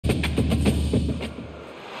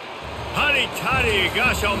Honey toddy,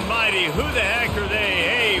 gosh almighty, who the heck are they?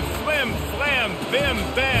 Hey, flim, flam, bim,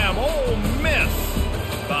 bam, Ole Miss.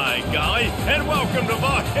 By golly, and welcome to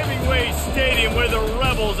Vaught Hemingway Stadium where the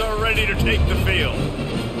Rebels are ready to take the field.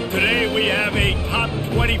 Today we have a top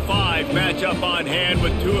 25 matchup on hand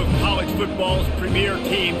with two of college football's premier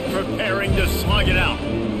teams preparing to slug it out.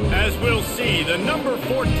 As we'll see, the number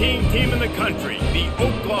 14 team in the country, the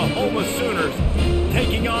Oklahoma Sooners,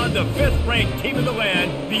 taking on the 5th-ranked team in the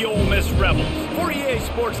land, the Ole Miss Rebels. For EA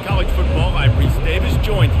Sports College Football, I'm Reese Davis,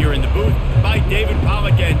 joined here in the booth by David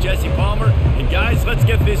Pollack and Jesse Palmer. And guys, let's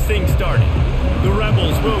get this thing started. The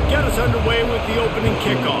Rebels will get us underway with the opening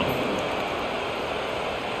kickoff.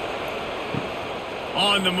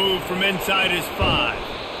 On the move from inside is 5.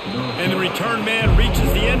 And the return man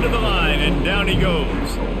reaches the end of the line, and down he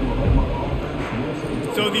goes.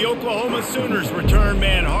 So the Oklahoma Sooners return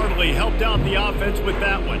man hardly helped out the offense with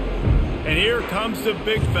that one. And here comes the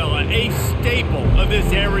big fella, a staple of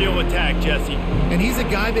this aerial attack, Jesse. And he's a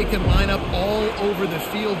guy they can line up all over the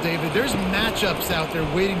field, David. There's matchups out there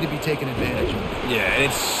waiting to be taken advantage of. Yeah, and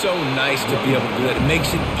it's so nice to be able to do that. It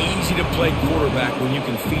makes it easy to play quarterback when you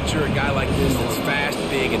can feature a guy like this that's fast,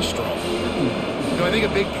 big, and strong. You know, I think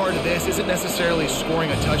a big part of this isn't necessarily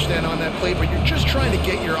scoring a touchdown on that play, but you're just trying to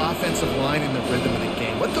get your offensive line in the rhythm of the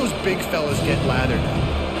game. Let those big fellas get lathered.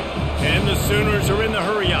 And the Sooners are in the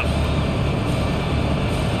hurry-up.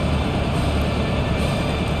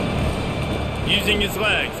 Using his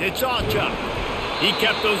legs, it's Achuk. He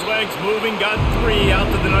kept those legs moving, got 3 out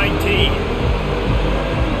to the 19.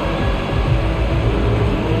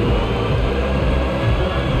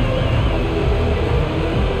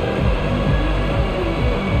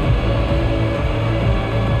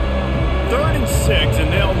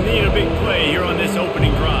 And they'll need a big play here on this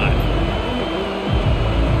opening drive.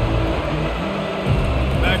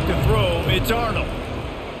 Back to throw, it's Arnold.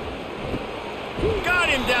 Got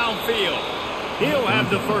him downfield. He'll have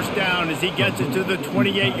the first down as he gets it to the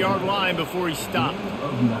 28-yard line before he stopped.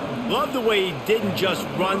 Love the way he didn't just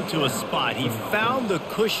run to a spot. He found the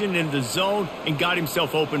cushion in the zone and got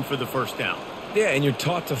himself open for the first down. Yeah, and you're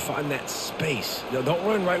taught to find that space. You know, don't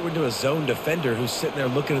run right into a zone defender who's sitting there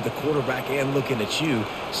looking at the quarterback and looking at you.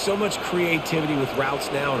 So much creativity with routes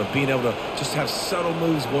now and being able to just have subtle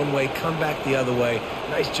moves one way, come back the other way.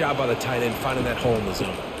 Nice job by the tight end finding that hole in the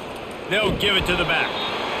zone. They'll give it to the back.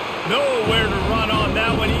 Nowhere to run on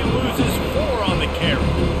that one. He loses 4 on the carry.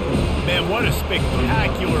 Man, what a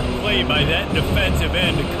spectacular play by that defensive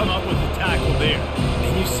end to come up with the tackle there.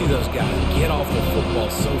 And you see those guys get off the football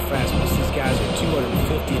so fast. Most of these guys are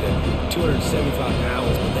 250 to 275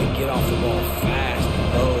 pounds, but they get off the ball fast.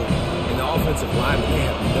 Oh, and the offensive linemen, they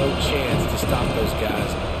have no chance to stop those guys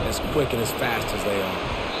as quick and as fast as they are.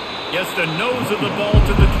 Gets the nose of the ball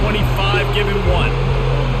to the 25, give him 1.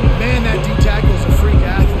 Man, that D-tackle's a freak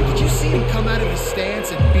athlete. Did you see him come out of his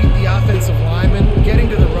stance and beat the offensive lineman, getting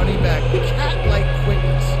to the running back? Cat-like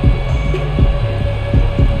quickness.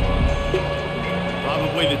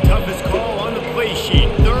 Probably the toughest call on the play sheet.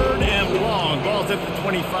 3rd and long. Ball's at the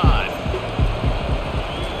 25.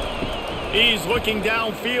 He's looking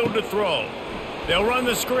downfield to throw. They'll run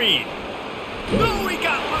the screen. No, he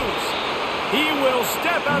got loose. He will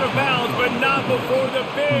step out of bounds, but not before the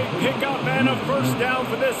big pickup and a first down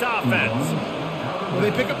for this offense. Well,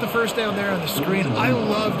 they pick up the first down there on the screen. I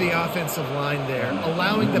love the offensive line there,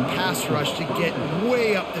 allowing the pass rush to get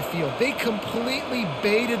way up the field. They completely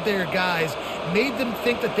baited their guys, made them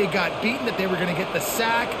think that they got beaten, that they were going to get the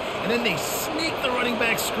sack, and then they sneak the running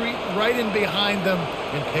back screen right in behind them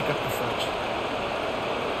and pick up the first.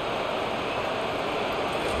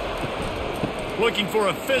 Looking for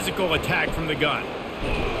a physical attack from the gun.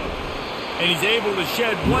 And he's able to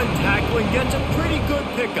shed 1 tackle and gets a pretty good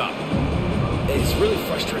pickup. It's really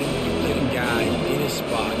frustrating when you get a guy in his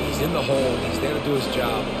spot. He's in the hole. He's there to do his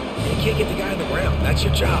job. And you can't get the guy on the ground. That's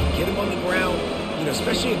your job. Get him on the ground. You know,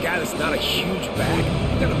 especially a guy that's not a huge back.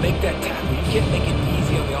 You got to make that tackle. You can't make it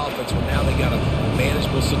easy on the offense when now they got a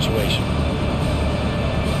manageable situation.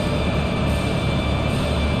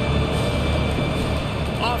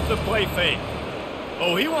 Off the play fake.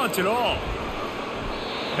 Oh, he wants it all.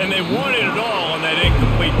 And they wanted it all on that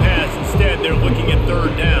incomplete pass. Instead, they're looking at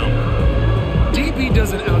 3rd down. DB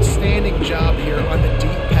does an outstanding job here on the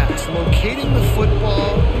deep pass, locating the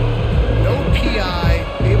football, no PI,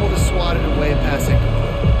 able to swat it away and pass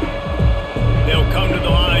incomplete. They'll come to the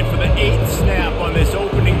line for the 8th snap on this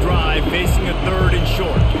opening drive, facing a 3rd and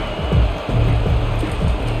short.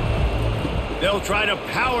 They'll try to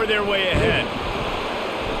power their way ahead.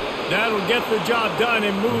 That'll get the job done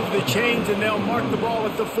and move the chains, and they'll mark the ball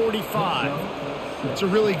at the 45. It's a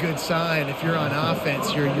really good sign if you're on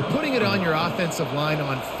offense. You're putting it on your offensive line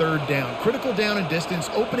on third down. Critical down and distance,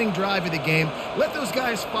 opening drive of the game. Let those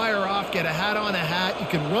guys fire off, get a hat on a hat. You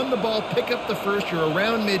can run the ball, pick up the first. You're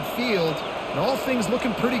around midfield. And all things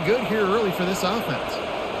looking pretty good here early for this offense.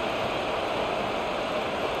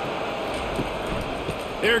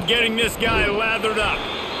 They're getting this guy lathered up.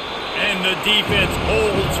 And the defense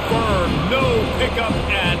holds firm. No pickup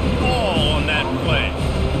at all on that play.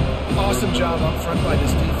 Awesome job up front by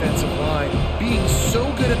this defensive line, being so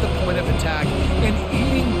good at the point of attack and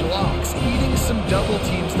eating blocks, eating some double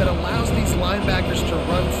teams that allows these linebackers to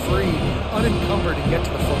run free, unencumbered, and get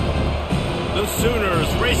to the football. The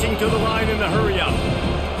Sooners racing to the line in the hurry-up.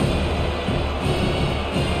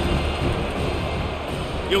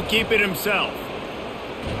 He'll keep it himself.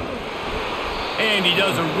 And he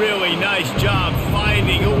does a really nice job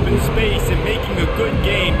finding open space and making a good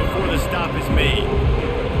gain before the stop is made.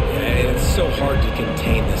 And it's so hard to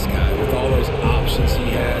contain this guy with all those options he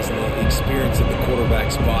has and the experience at the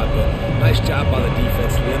quarterback spot. But nice job by the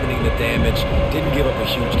defense limiting the damage. Didn't give up a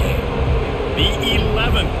huge gain. The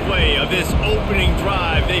 11th play of this opening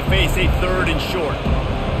drive, they face a 3rd and short.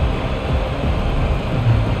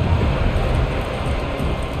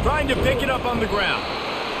 Trying to pick it up on the ground.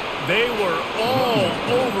 They were all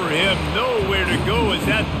over him. Nowhere to go as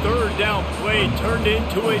that 3rd down play turned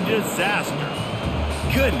into a disaster.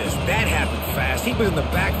 Goodness, that happened fast. He was in the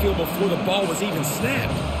backfield before the ball was even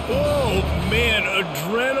snapped. Oh, man,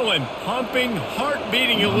 adrenaline pumping, heart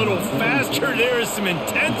beating a little faster. There is some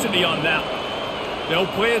intensity on that one.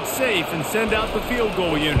 They'll play it safe and send out the field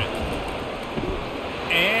goal unit.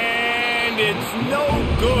 And it's no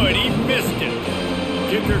good. He missed it.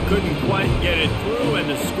 Kicker couldn't quite get it through, and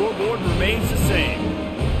the scoreboard remains the same.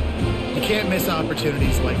 You can't miss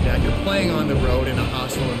opportunities like that. You're playing on the road in a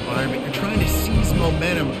hostile environment. You're trying to seize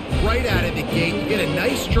momentum right out of the gate. You get a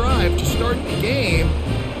nice drive to start the game,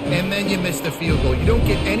 and then you miss the field goal. You don't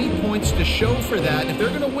get any points to show for that. If they're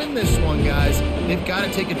going to win this one, guys, they've got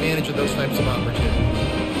to take advantage of those types of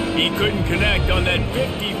opportunities. He couldn't connect on that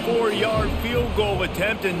 54-yard field goal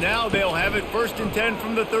attempt, and now they'll have it 1st and 10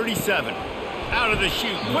 from the 37. Out of the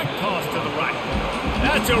chute, quick toss to the right.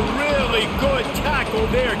 That's a really good tackle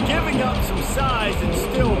there, giving up some size and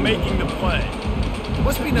still making the play. It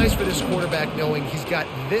must be nice for this quarterback knowing he's got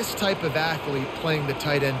this type of athlete playing the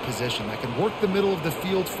tight end position that can work the middle of the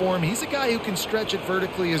field for him. He's a guy who can stretch it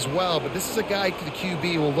vertically as well, but this is a guy the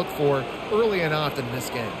QB will look for early and often in this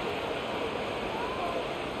game.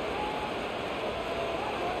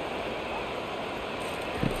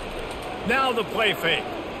 Now the play fake.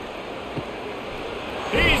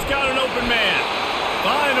 He's got an open man.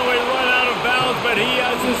 Finally run out of bounds, but he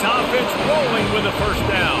has his offense rolling with a 1st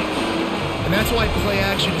down. And that's why play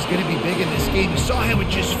action is going to be big in this game. You saw how it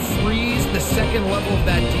just freeze the second level of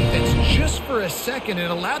that defense just for a second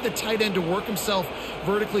and allowed the tight end to work himself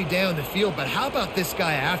vertically down the field. But how about this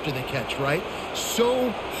guy after the catch, right? So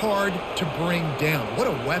hard to bring down. What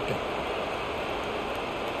a weapon.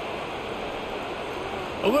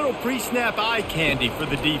 A little pre-snap eye candy for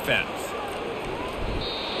the defense.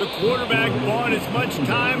 The quarterback bought as much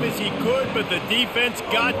time as he could, but the defense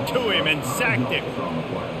got to him and sacked him.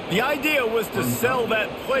 The idea was to sell that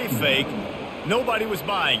play fake. Nobody was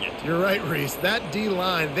buying it. You're right, Reese. That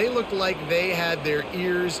D-line, they looked like they had their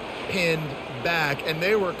ears pinned back, and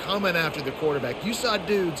they were coming after the quarterback. You saw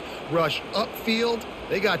dudes rush upfield.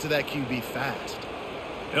 They got to that QB fast.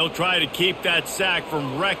 They'll try to keep that sack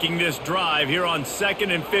from wrecking this drive here on 2nd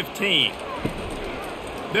and 15.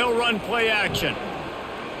 They'll run play action.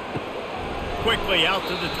 Quickly out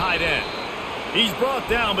to the tight end. He's brought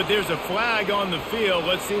down, but there's a flag on the field.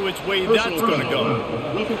 Let's see which way that's going to go.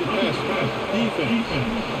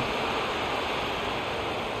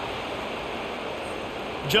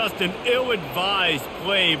 Just an ill-advised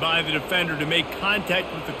play by the defender to make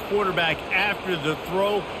contact with the quarterback after the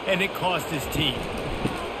throw, and it cost his team.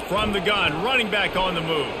 From the gun, running back on the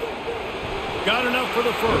move. Got enough for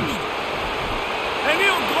the 1st. And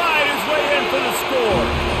he'll glide his way in for the score.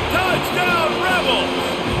 Touchdown, Rebels!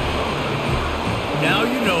 Now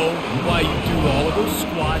you know why you do all of those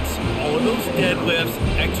squats, all of those deadlifts,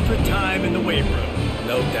 extra time in the weight room.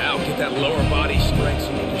 No doubt. Get that lower body strength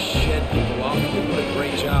so you can just shed people off. They did a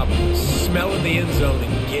great job smelling the end zone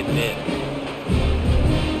and getting in.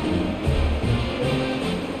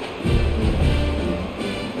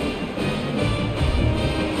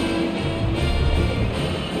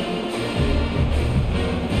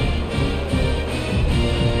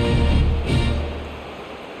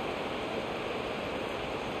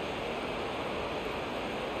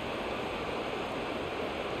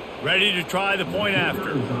 Ready to try the point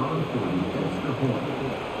after.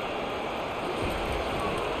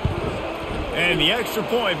 And the extra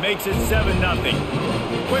point makes it 7-0.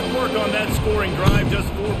 Quick work on that scoring drive, just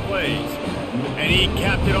 4 plays. And he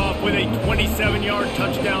capped it off with a 27-yard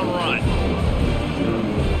touchdown run.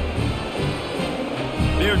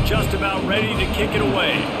 They're just about ready to kick it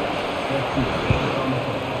away.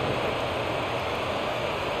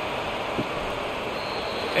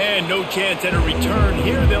 And no chance at a return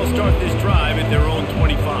here. They'll start this drive at their own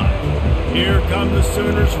 25. Here come the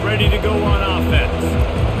Sooners ready to go on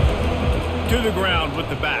offense. To the ground with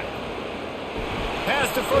the back.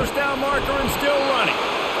 Past the first down marker and still running.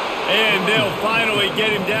 And they'll finally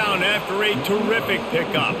get him down after a terrific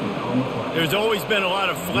pickup. There's always been a lot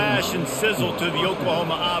of flash and sizzle to the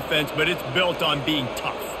Oklahoma offense, but it's built on being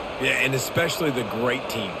tough. Yeah, and especially the great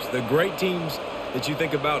teams. The great teams that you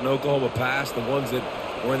think about in Oklahoma past, the ones that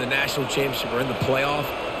were in the national championship or in the playoff,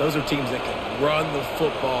 those are teams that can run the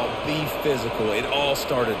football, be physical. It all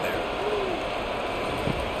started there.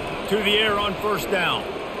 To the air on first down.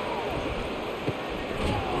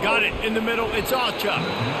 Got it in the middle. It's Acha.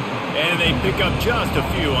 And they pick up just a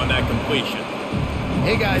few on that completion.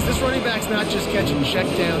 Hey guys, this running back's not just catching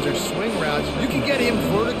checkdowns or swing routes. You can get him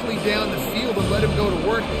vertically down the field and let him go to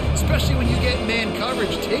work, especially when you get man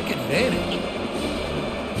coverage. Take advantage.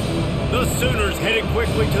 The Sooners headed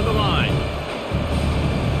quickly to the line.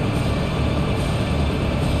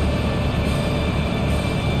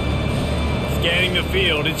 Scanning the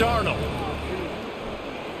field, it's Arnold.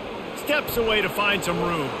 Steps away to find some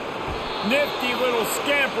room. Nifty little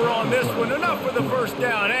scamper on this one. Enough for the first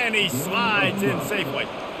down, and he slides in safely.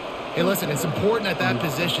 Hey, listen, it's important at that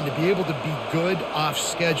position to be able to be good off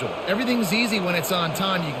schedule. Everything's easy when it's on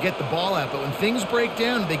time. You can get the ball out, but when things break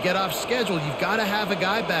down, they get off schedule, you've got to have a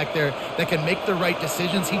guy back there that can make the right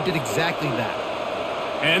decisions. He did exactly that.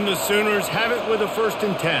 And the Sooners have it with a 1st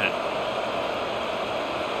and 10.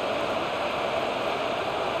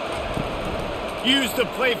 Use the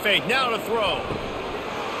play fake, now to throw.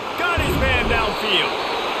 Got his man downfield.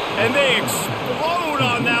 And they explode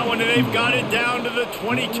on that one, and they've got it down to the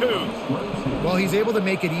 22. Well, he's able to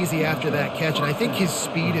make it easy after that catch, and I think his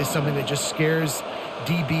speed is something that just scares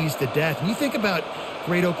DBs to death. And you think about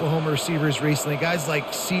great Oklahoma receivers recently, guys like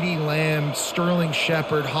CeeDee Lamb, Sterling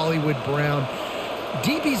Shepard, Hollywood Brown.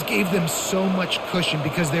 DBs gave them so much cushion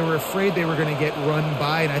because they were afraid they were going to get run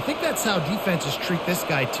by, and I think that's how defenses treat this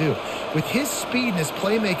guy too. With his speed and his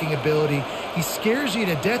playmaking ability, he scares you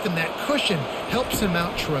to death, and that cushion helps him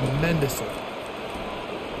out tremendously.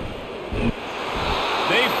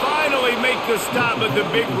 They finally make the stop, but the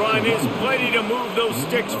big run is plenty to move those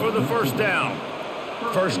sticks for the first down.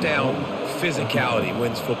 First down, physicality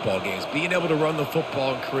wins football games. Being able to run the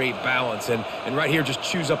football and create balance. And right here, just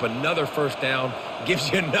choose up another first down, gives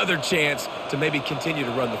you another chance to maybe continue to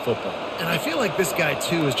run the football. And I feel like this guy,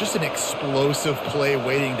 too, is just an explosive play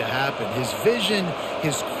waiting to happen. His vision,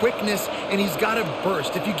 his quickness, and he's got a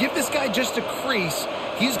burst. If you give this guy just a crease,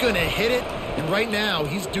 he's going to hit it. And right now,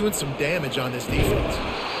 he's doing some damage on this defense.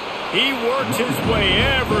 He works his way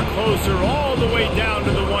ever closer all the way down to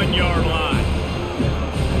the 1-yard line.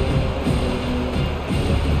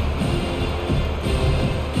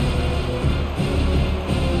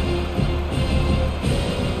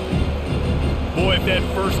 Boy, if that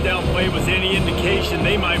first down play was any indication,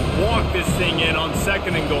 they might walk this thing in on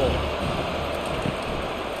 2nd and goal.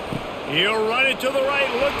 He'll run it to the right,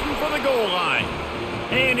 looking for the goal line.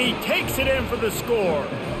 And he takes it in for the score.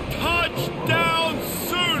 Touchdown,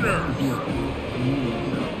 Sooners!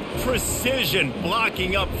 Precision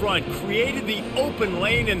blocking up front created the open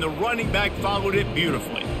lane, and the running back followed it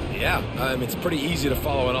beautifully. Yeah, it's pretty easy to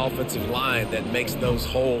follow an offensive line that makes those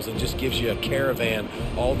holes and just gives you a caravan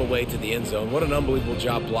all the way to the end zone. What an unbelievable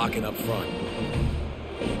job blocking up front.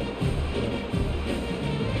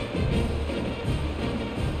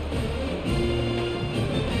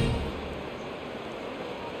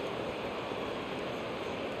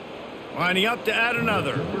 Lining up to add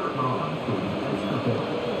another.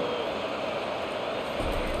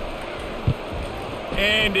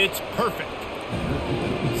 And it's perfect.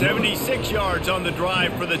 76 yards on the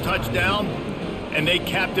drive for the touchdown, and they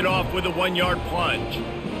capped it off with a 1-yard plunge.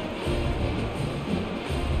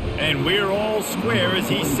 And we're all square as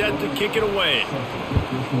he's set to kick it away.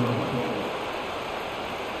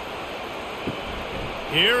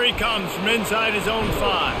 Here he comes from inside his own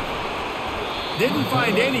 5. Didn't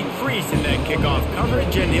find any crease in that kickoff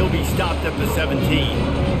coverage, and he'll be stopped at the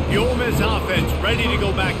 17. The Ole Miss offense ready to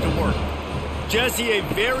go back to work. Jesse, a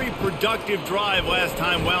very productive drive last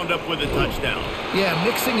time wound up with a touchdown. Yeah,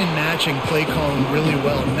 mixing and matching play calling really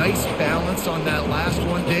well. Nice balance on that last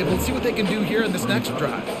one, Dave. Let's see what they can do here in this next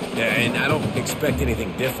drive. Yeah, and I don't expect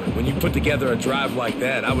anything different. When you put together a drive like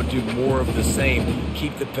that, I would do more of the same.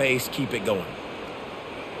 Keep the pace, keep it going.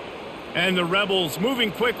 And the Rebels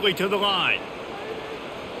moving quickly to the line.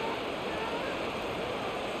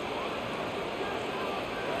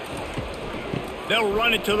 They'll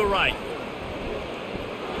run it to the right.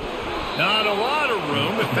 Not a lot of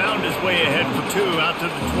room, but found his way ahead for 2 out to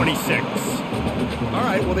the 26. All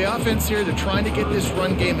right, well, the offense here, they're trying to get this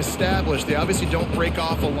run game established. They obviously don't break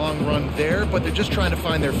off a long run there, but they're just trying to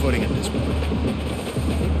find their footing at this point.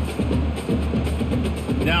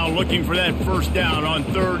 Now looking for that first down on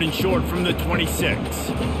 3rd and short from the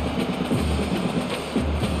 26.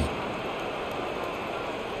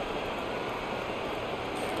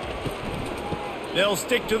 They'll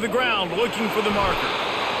stick to the ground looking for the marker.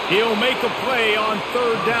 He'll make a play on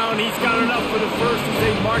 3rd down. He's got enough for the first as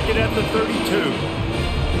they mark it at the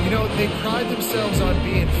 32. You know, they pride themselves on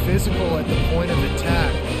being physical at the point of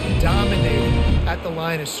attack, dominating at the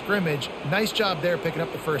line of scrimmage. Nice job there picking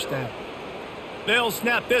up the first down. They'll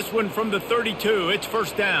snap this one from the 32. It's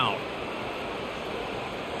first down.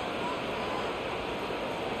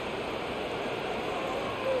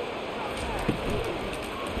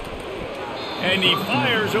 And he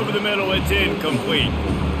fires over the middle. It's incomplete.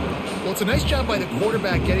 Well, it's a nice job by the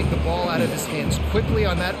quarterback getting the ball out of his hands quickly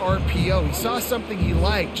on that RPO. He saw something he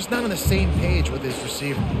liked, just not on the same page with his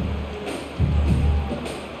receiver.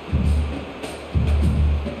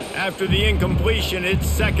 After the incompletion, it's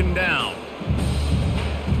 2nd down.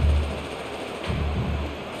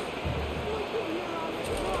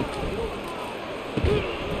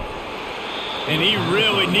 And he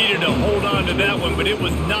really needed to hold on to that one, but it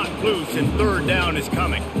was not loose, and 3rd down is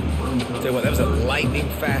coming. Tell you what, that was a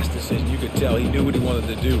lightning-fast decision. You could tell he knew what he wanted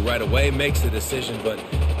to do right away, makes the decision, but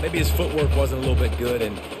maybe his footwork wasn't a little bit good,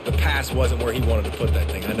 and the pass wasn't where he wanted to put that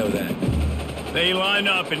thing. I know that. They line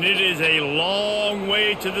up, and it is a long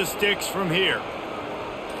way to the sticks from here.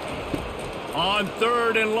 On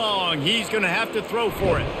 3rd and long, he's going to have to throw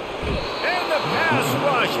for it. And the pass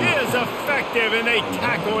rush is effective, and they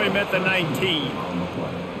tackle him at the 19.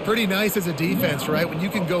 Pretty nice as a defense, right? When you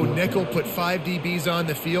can go nickel, put 5 DBs on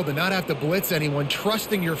the field and not have to blitz anyone,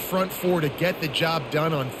 trusting your front 4 to get the job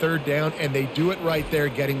done on 3rd down, and they do it right there,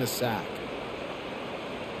 getting the sack.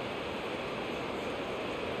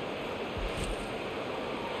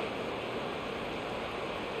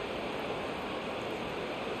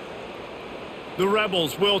 The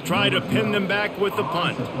Rebels will try to pin them back with the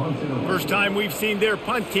punt. First time we've seen their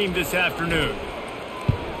punt team this afternoon.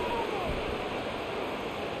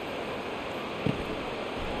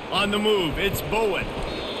 On the move, it's Bowen.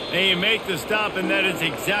 They make the stop, and that is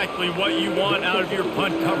exactly what you want out of your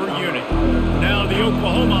punt cover unit. Now the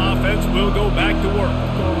Oklahoma offense will go back to work.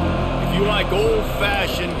 If you like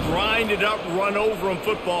old-fashioned, grind-it-up, run-over-'em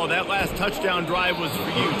football, that last touchdown drive was for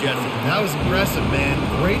you, Jesse. That was impressive, man.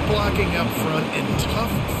 Great blocking up front and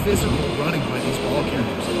tough physical running by these ball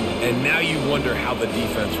carriers. And now you wonder how the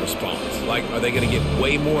defense responds. Like, are they going to get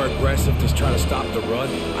way more aggressive to try to stop the run?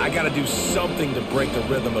 I got to do something to break the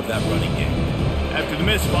rhythm of that running game. After the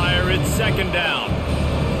misfire, it's 2nd down.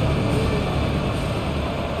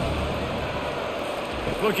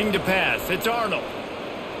 Looking to pass. It's Arnold.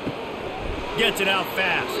 Gets it out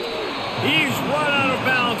fast. He's run out of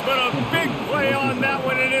bounds, but a big play on that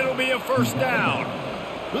one, and it'll be a first down.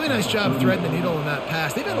 Really nice job threading the needle in that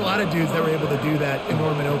pass. They've had a lot of dudes that were able to do that in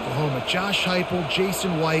Norman, Oklahoma. Josh Heupel,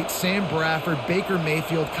 Jason White, Sam Bradford, Baker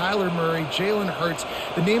Mayfield, Kyler Murray, Jalen Hurts.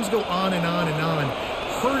 The names go on and on and on.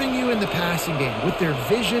 Hurting you in the passing game with their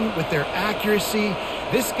vision, with their accuracy.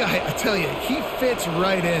 This guy, I tell you, he fits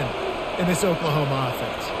right in this Oklahoma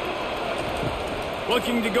offense.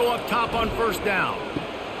 Looking to go up top on first down.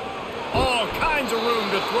 All kinds of room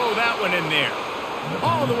to throw that one in there.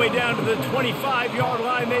 All the way down to the 25-yard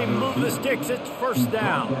line. They move the sticks. It's first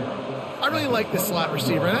down. I really like this slot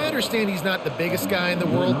receiver, and I understand he's not the biggest guy in the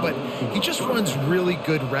world, but he just runs really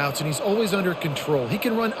good routes, and he's always under control. He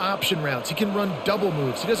can run option routes. He can run double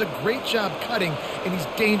moves. He does a great job cutting, and he's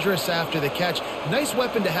dangerous after the catch. Nice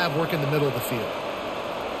weapon to have work in the middle of the field.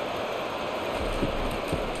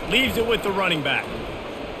 Leaves it with the running back.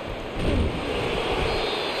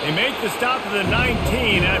 They make the stop at the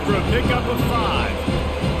 19 after a pickup of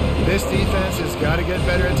 5. This defense has got to get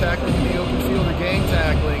better at tackling in the open field or gang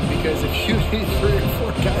tackling, because if you need 3 or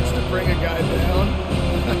 4 guys to bring a guy down,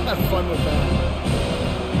 have fun with that.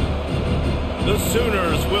 The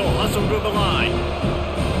Sooners will hustle to the line.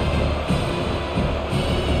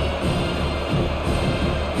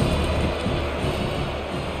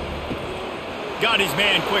 got his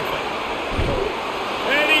man quickly.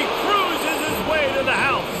 And he cruises his way to the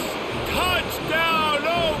house. Touchdown,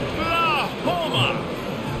 Oklahoma!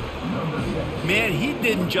 Man, he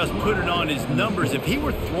didn't just put it on his numbers. If he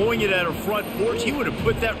were throwing it at a front porch, he would have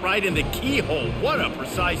put that right in the keyhole. What a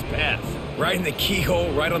precise pass. Right in the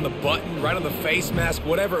keyhole, right on the button, right on the face mask,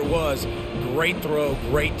 whatever it was. Great throw,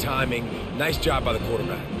 great timing. Nice job by the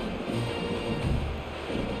quarterback.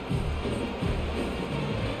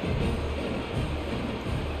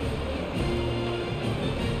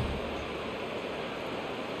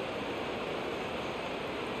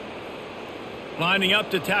 Lining up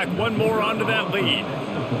to tack one more onto that lead.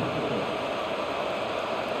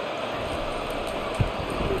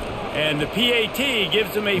 And the PAT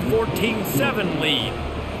gives them a 14-7 lead.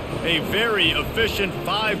 A very efficient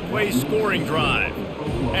 5-play scoring drive.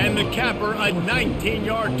 And the capper, a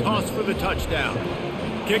 19-yard toss for the touchdown.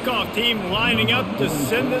 Kickoff team lining up to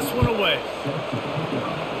send this one away.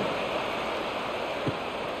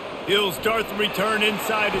 He'll start the return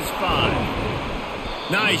inside his 5.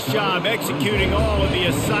 Nice job executing all of the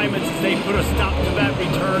assignments as they put a stop to that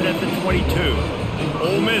return at the 22.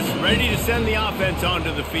 Ole Miss ready to send the offense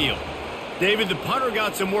onto the field. David, the punter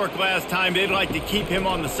got some work last time. They'd like to keep him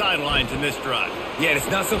on the sidelines in this drive. Yeah, it's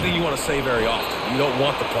not something you want to say very often. You don't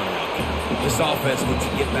want the punter out there. This offense needs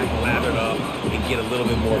to get back lathered up and get a little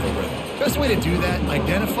bit more of a rhythm. Best way to do that,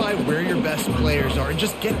 identify where your best players are and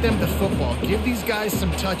just get them the football. Give these guys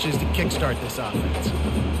some touches to kickstart this offense.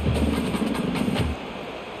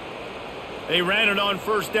 They ran it on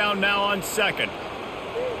first down, now on second.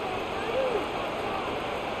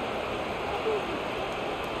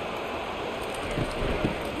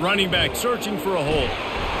 Running back searching for a hole.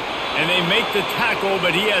 And they make the tackle,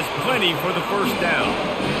 but he has plenty for the first down.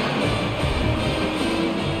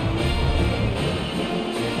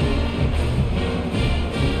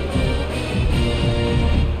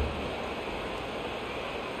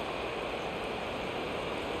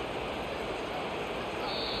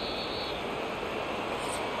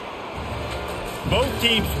 Both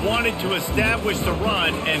teams wanted to establish the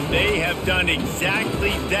run, and they have done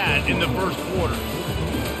exactly that in the first quarter.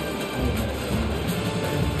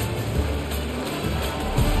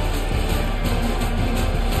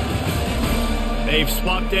 They've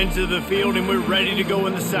swapped ends of the field, and we're ready to go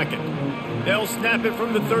in the second. They'll snap it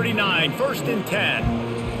from the 39, 1st and 10.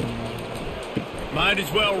 Might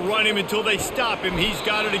as well run him until they stop him. He's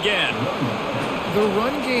got it again. The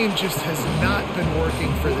run game just has not been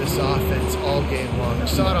working for this offense all game long. We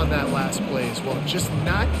saw it on that last play as well. Just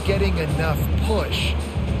not getting enough push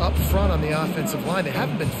up front on the offensive line. They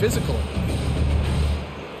haven't been physical enough.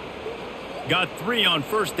 Got 3 on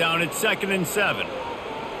first down at 2nd and 7.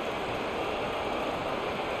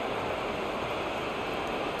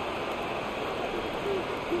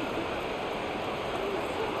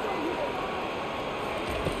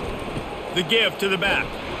 The give to the back.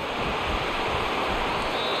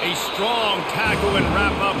 A strong tackle and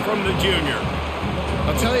wrap-up from the junior.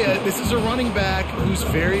 I'll tell you, this is a running back who's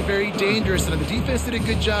very, very dangerous, and the defense did a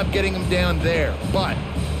good job getting him down there. But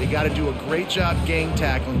they got to do a great job gang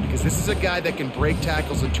tackling because this is a guy that can break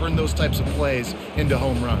tackles and turn those types of plays into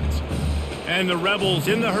home runs. And the Rebels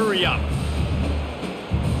in the hurry-up.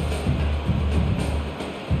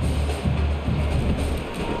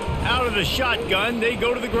 Out of the shotgun, they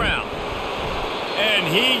go to the ground. And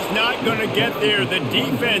he's not going to get there. The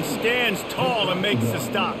defense stands tall and makes the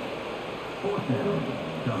stop.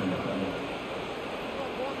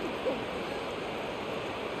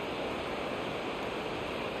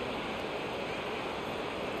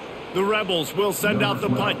 The Rebels will send out the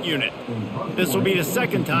punt unit. This will be the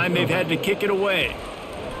second time they've had to kick it away.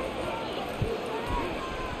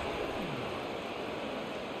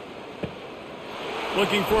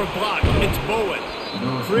 Looking for a block. It's Bowen.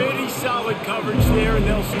 Pretty solid coverage there, and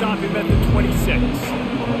they'll stop him at the 26.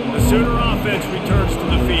 The Sooner offense returns to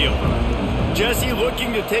the field. Jesse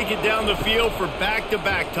looking to take it down the field for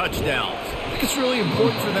back-to-back touchdowns. I think it's really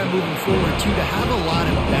important for them moving forward, too, to have a lot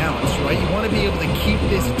of balance, right? You want to be able to keep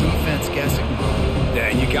this defense guessing.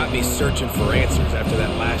 Yeah, you got me searching for answers after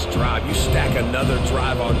that last drive. You stack another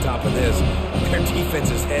drive on top of this, their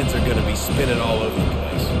defense's heads are going to be spinning all over the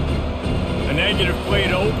place. A negative play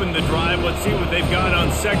to open the drive. Let's see what they've got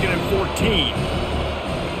on 2nd and 14.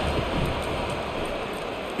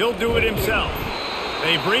 He'll do it himself.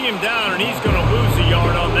 They bring him down, and he's going to lose a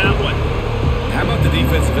yard on that one. How about the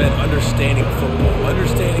defensive end understanding football,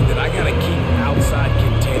 understanding that I got to keep outside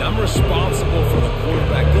contained. I'm responsible for the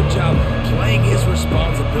quarterback. Good job playing his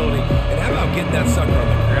responsibility. And how about getting that sucker on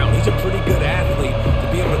the ground? He's a pretty good athlete to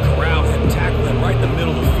be able to corral him, tackle him right in the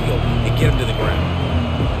middle of the field, and get him to the ground.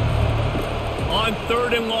 On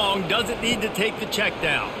third and long, doesn't need to take the check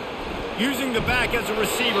down. Using the back as a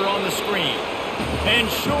receiver on the screen. And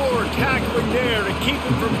sure, tackling there to keep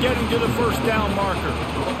him from getting to the first down marker.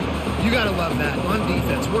 You got to love that. On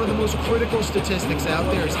defense, one of the most critical statistics out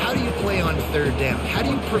there is how do you play on third down? How do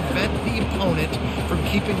you prevent the opponent from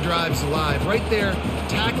keeping drives alive? Right there,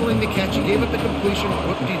 tackling the catch. You gave up the completion.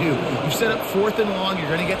 Whoop-de-doo. You set up fourth and long. You're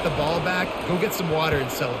going to get the ball back. Go get some water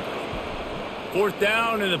and celebrate. Fourth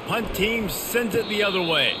down, and the punt team sends it the other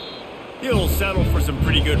way. He'll settle for some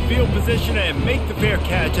pretty good field position and make the fair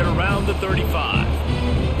catch at around the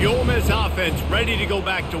 35. The Ole Miss offense ready to go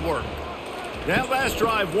back to work. That last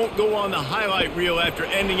drive won't go on the highlight reel after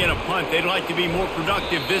ending in a punt. They'd like to be more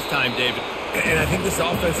productive this time, David. And I think this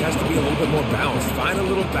offense has to be a little bit more balanced. Find a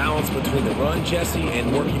little balance between the run, Jesse,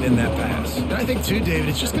 and working in that pass. And I think, too, David,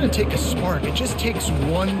 it's just going to take a spark. It just takes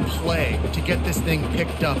one play to get this thing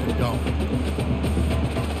picked up and going.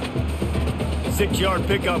 6-yard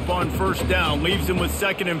pickup on first down leaves him with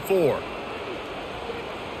 2nd and 4.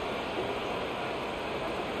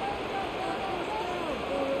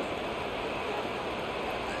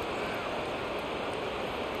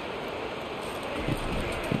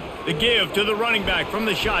 The give to the running back from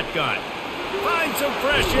the shotgun. Finds some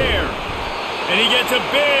fresh air. And he gets a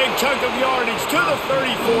big chunk of yardage to the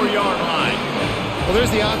 34-yard line. Well,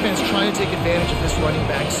 there's the offense trying to take advantage of this running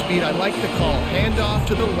back speed. I like the call. Hand off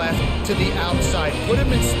to the left, to the outside. Put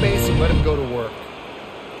him in space and let him go to work.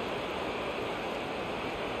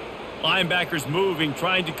 Linebackers moving,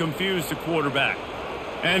 trying to confuse the quarterback.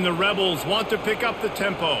 And the Rebels want to pick up the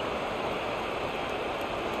tempo.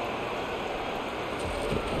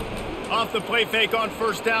 Off the play fake on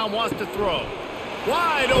first down, wants to throw.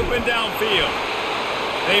 Wide open downfield.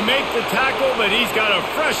 They make the tackle, but he's got a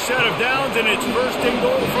fresh set of downs, and it's 1st and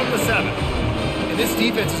goal from the 7. And this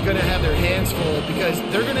defense is going to have their hands full because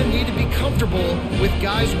they're going to need to be comfortable with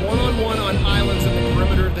guys one-on-one on islands in the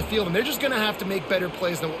perimeter of the field, and they're just going to have to make better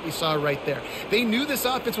plays than what we saw right there. They knew this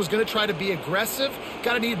offense was going to try to be aggressive.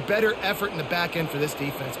 Got to need better effort in the back end for this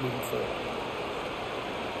defense moving forward.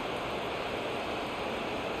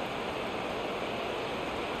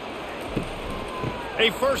 A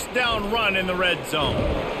first down run in the red zone.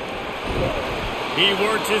 He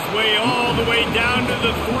works his way all the way down to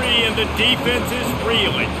the 3, and the defense is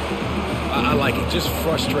reeling. I like it. Just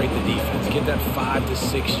frustrate the defense. Get that 5 to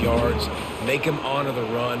 6 yards. Make them honor the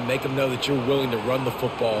run. Make them know that you're willing to run the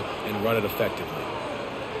football and run it effectively.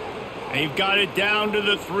 They've got it down to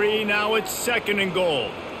the 3. Now it's 2nd and goal.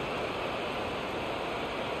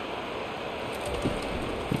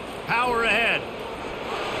 Power ahead.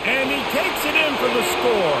 And he takes it in for the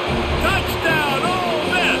score. Touchdown, Ole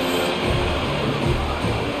Miss!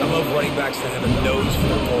 I love running backs that have a nose for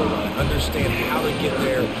the goal line. Understand how to get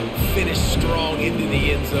there, finish strong into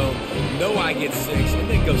the end zone, know I get 6, and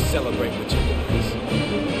then go celebrate with your boys.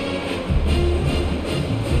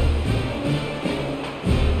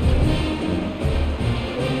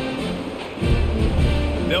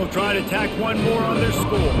 They'll try to tack one more on their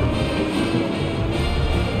score.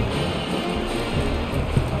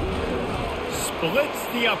 Splits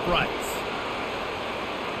the uprights.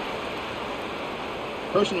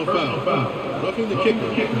 Personal foul. Roughing the kicker.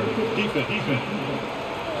 Defense.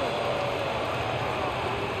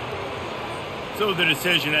 So the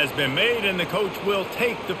decision has been made, and the coach will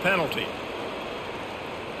take the penalty.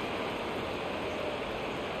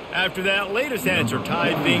 After that latest answer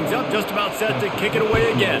tied things up, just about set to kick it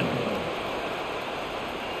away again.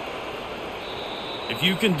 If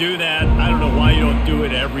you can do that, I don't know why you don't do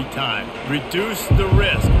it every time. Reduce the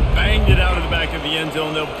risk. Banged it out of the back of the end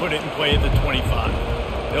zone. They'll put it in play at the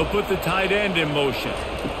 25. They'll put the tight end in motion.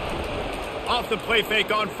 Off the play fake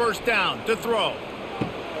on first down to throw.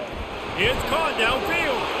 It's caught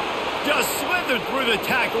downfield. Just slithered through the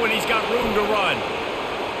tackle, and he's got room to run.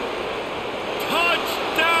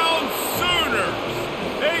 Touchdown Sooners!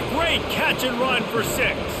 A great catch and run for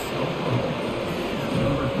 6.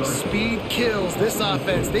 Speed kills this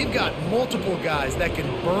offense. They've got multiple guys that can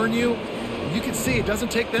burn you. You can see it doesn't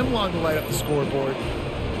take them long to light up the scoreboard.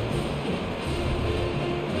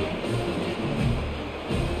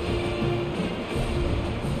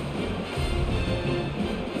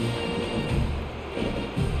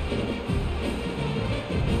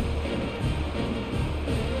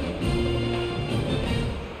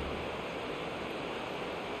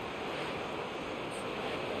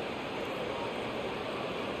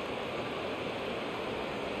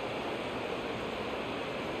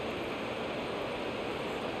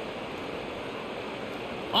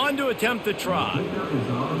 On to attempt the try.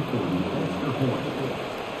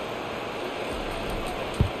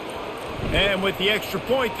 And with the extra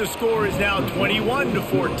point, the score is now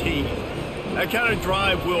 21-14. That kind of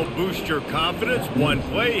drive will boost your confidence. One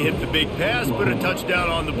play, hit the big pass, put a touchdown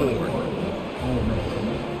on the board.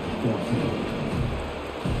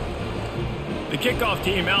 The kickoff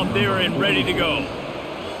team out there and ready to go.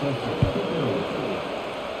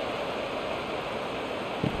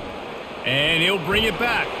 And he'll bring it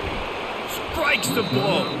back. Strikes the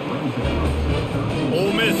blow.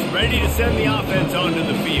 Ole Miss ready to send the offense onto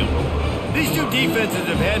the field. These two defenses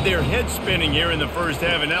have had their heads spinning here in the first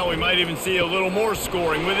half, and now we might even see a little more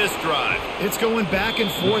scoring with this drive. It's going back and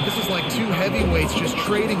forth. This is like two heavyweights just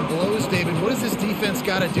trading blows, David. What does this defense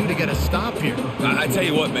got to do to get a stop here? I tell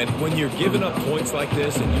you what, man, when you're giving up points like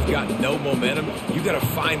this and you've got no momentum, you got to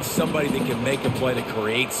find somebody that can make a play to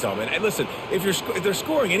create some. And listen, if they're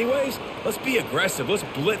scoring anyways, let's be aggressive. Let's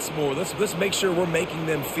blitz more. Let's make sure we're making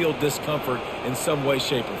them feel discomfort in some way,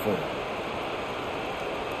 shape, or form.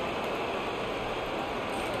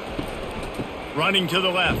 Running to the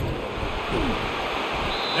left.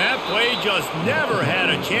 That play just never had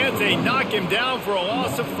a chance. They knock him down for a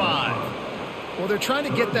loss of 5. Well, they're trying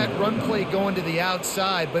to get that run play going to the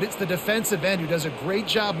outside, but it's the defensive end who does a great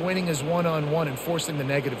job winning his one-on-one and forcing the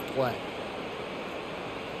negative play.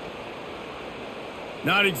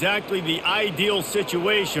 Not exactly the ideal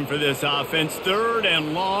situation for this offense. 3rd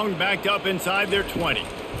and long, backed up inside their 20.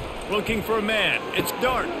 Looking for a man. It's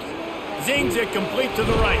Dart. Zings it complete to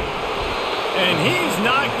the right. And he's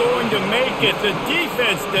not going to make it. The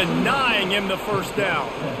defense denying him the first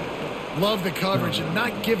down. Love the coverage and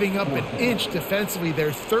not giving up an inch defensively.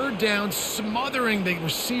 Their 3rd down, smothering the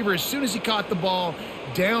receiver. As soon as he caught the ball,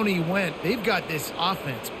 down he went. They've got this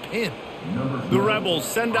offense pinned. The Rebels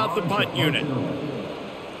send out the punt unit.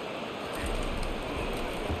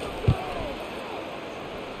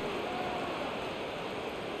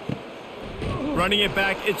 Running it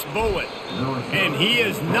back, it's Bowen. And he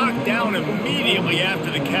is knocked down immediately after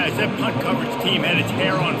the catch. That punt coverage team had its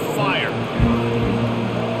hair on fire.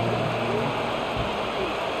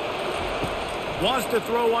 Wants to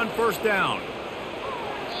throw on 1st down.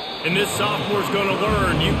 And this sophomore's going to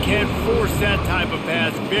learn you can't force that type of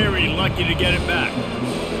pass. Very lucky to get it back.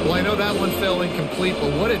 Well, I know that one fell incomplete,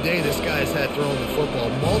 but what a day this guy's had throwing the football.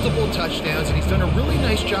 Multiple touchdowns, and he's done a really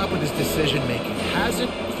nice job with his decision-making. Hasn't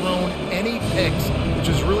thrown any picks, which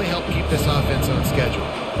has really helped keep this offense on schedule.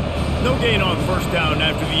 No gain on 1st down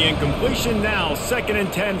after the incompletion. Now 2nd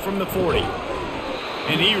and 10 from the 40.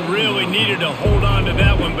 And he really needed to hold on to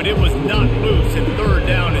that one, but it was not loose, and 3rd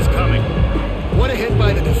down is coming. What a hit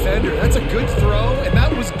by the defender. That's a good throw, and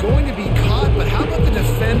that was going to be caught, but how about the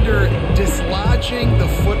defender dislodging the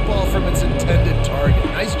football from its intended target?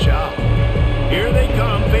 Nice job. Here they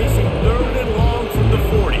come, facing 3rd and long from the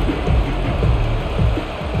 40.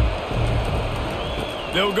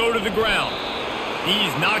 They'll go to the ground.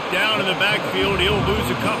 He's knocked down in the backfield. He'll lose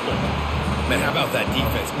a couple. Man, how about that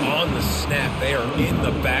defense? On the snap, they are in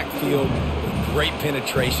the backfield. Great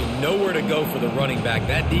penetration, nowhere to go for the running back.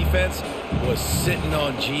 That defense was sitting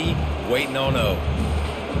on G, waiting on O.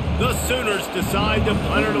 The Sooners decide to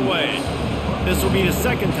punt it away. This will be the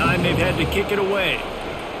 2nd time they've had to kick it away.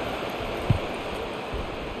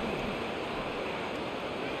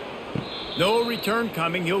 No return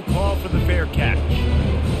coming. He'll call for the fair catch.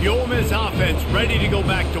 The Ole Miss offense ready to go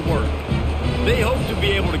back to work. They hope to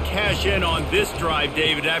be able to cash in on this drive,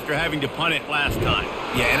 David, after having to punt it last time.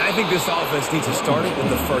 Yeah, and I think this offense needs to start it with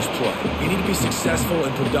the first play. You need to be successful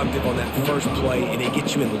and productive on that first play, and it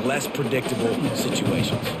gets you in less predictable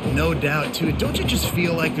situations. No doubt, too. Don't you just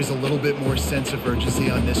feel like there's a little bit more sense of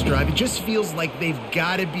urgency on this drive? It just feels like they've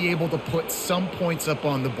got to be able to put some points up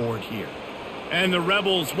on the board here. And the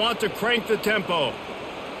Rebels want to crank the tempo.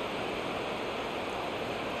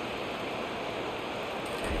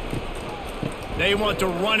 They want to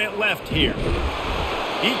run it left here.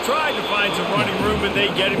 He tried to find some running room, but they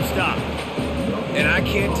get him stopped. And I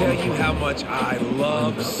can't tell you how much I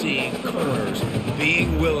love seeing corners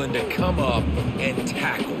being willing to come up and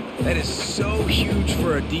tackle. That is so huge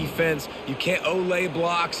for a defense. You can't Olay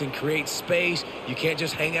blocks and create space. You can't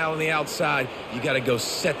just hang out on the outside. You got to go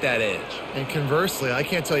set that edge. And conversely, I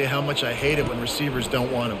can't tell you how much I hate it when receivers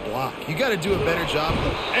don't want to block. You got to do a better job.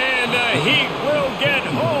 And he will get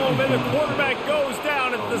home, and the quarterback goes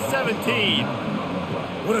down at the 17.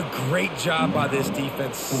 What a great job by this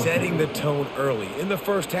defense setting the tone early. In the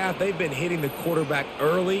first half, they've been hitting the quarterback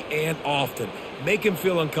early and often. Make him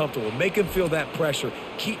feel uncomfortable. Make him feel that pressure.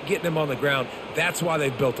 Keep getting him on the ground. That's why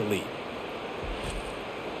they've built a lead.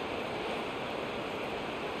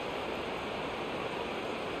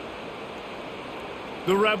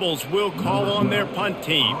 The Rebels will call on their punt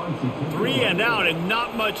team. 3 and out and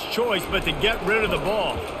not much choice but to get rid of the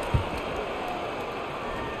ball.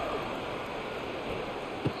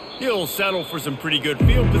 He'll settle for some pretty good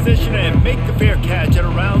field position and make the fair catch at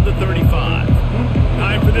around the 35.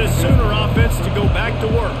 Time for this Sooner offense to go back to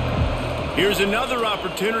work. Here's another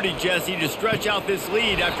opportunity, Jesse, to stretch out this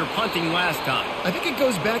lead after punting last time. I think it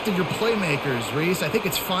goes back to your playmakers, Reese. I think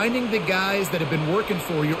it's finding the guys that have been working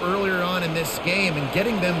for you earlier on in this game and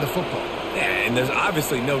getting them the football. Yeah, and there's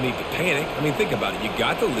obviously no need to panic. I mean, think about it. You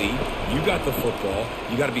got the lead. You got the football.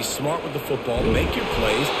 You got to be smart with the football. Make your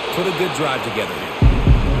plays. Put a good drive together here.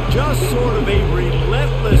 Just sort of a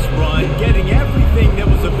relentless run, getting everything that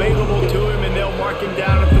was available to him, and they'll mark him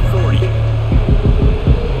down at the 40.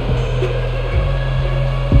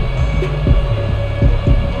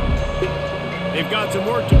 They've got some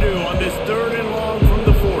work to do on this 3rd and long from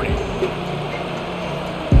the 40.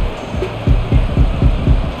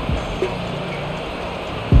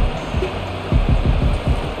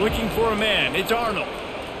 Looking for a man. It's Arnold.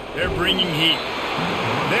 They're bringing heat.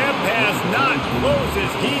 That pass not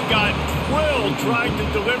closes. He got drilled trying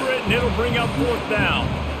to deliver it, and it'll bring up 4th down.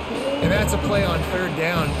 And that's a play on 3rd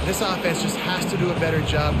down. This offense just has to do a better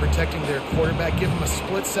job protecting their quarterback. Give them a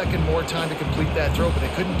split second more time to complete that throw, but they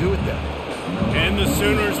couldn't do it then. And the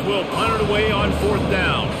Sooners will punt it away on 4th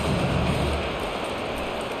down.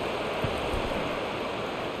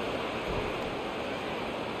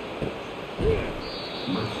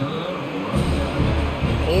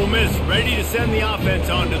 Ole Miss ready to send the offense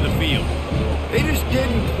onto the field. They just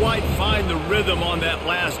didn't quite find the rhythm on that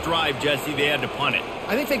last drive, Jesse. They had to punt it.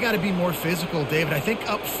 I think they got to be more physical, David. I think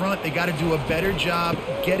up front they got to do a better job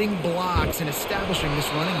getting blocks and establishing this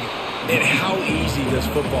running game. And how easy does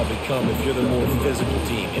football become if you're the more physical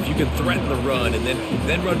team? If you can threaten the run and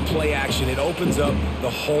then run play action, it opens up the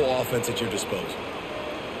whole offense at your disposal.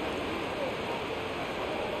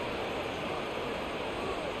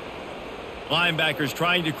 Linebackers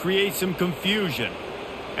trying to create some confusion.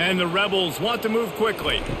 And the Rebels want to move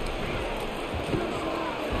quickly.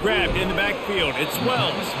 Grabbed in the backfield. It's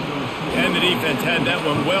Wells. And the defense had that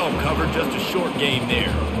one well covered. Just a short gain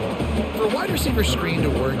there. For a wide receiver screen to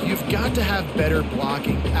work, you've got to have better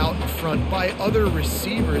blocking out in front by other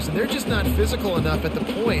receivers, and they're just not physical enough at the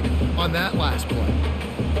point on that last play.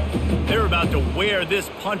 They're about to wear this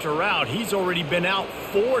punter out. He's already been out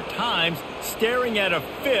 4 times, staring at a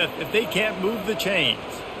 5th if they can't move the chains.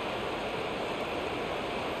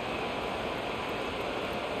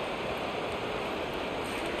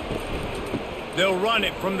 They'll run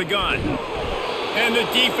it from the gun. And the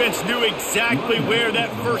defense knew exactly where that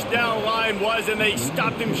 1st down line was, and they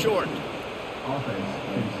stopped him short.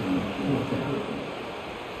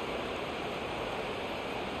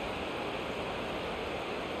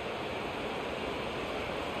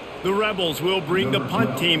 The Rebels will bring the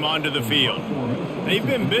punt team onto the field. They've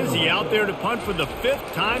been busy out there to punt for the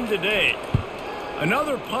 5th time today.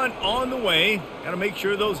 Another punt on the way. Got to make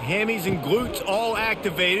sure those hammies and glutes all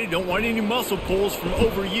activated. Don't want any muscle pulls from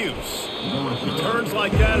overuse. Returns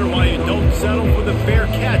like that are why you don't settle for the fair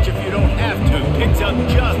catch if you don't have to. Picks up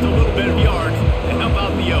just a little bit of yards to help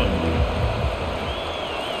out the O.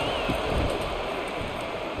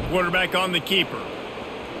 Quarterback on the keeper.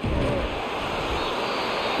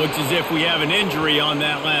 Looks as if we have an injury on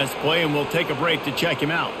that last play, and we'll take a break to check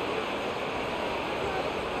him out.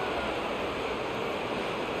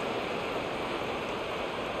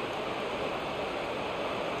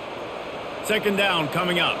 Second down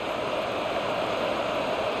coming up.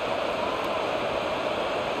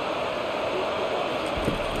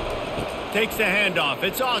 Takes the handoff.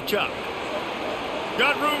 It's Allchuck.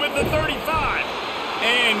 Got room at the 35.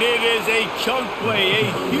 And it is a chunk play. A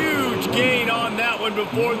huge gain on that one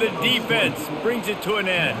before the defense brings it to an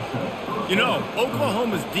end. You know,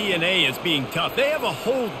 Oklahoma's DNA is being tough. They have a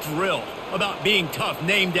whole drill about being tough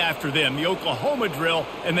named after them, the Oklahoma drill,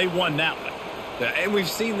 and they won that one. And we've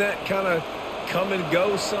seen that kind of come and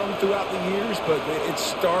go some throughout the years, but it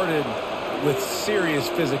started with serious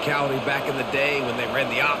physicality back in the day when they ran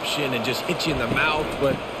the option and just hit you in the mouth.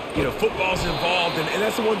 But, you know, football's involved, and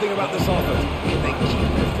that's the one thing about this offense. They keep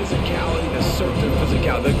their physicality, assert their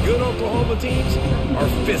physicality. The good Oklahoma teams are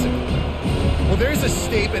physical. Well, there's a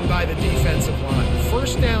statement by the defensive line.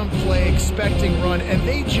 1st down play, expecting run, and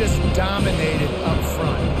they just dominated up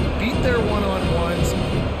front. Beat their one-on-ones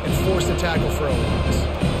and forced a tackle for a loss.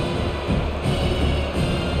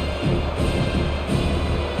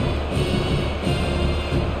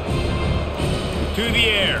 To the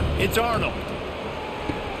air. It's Arnold.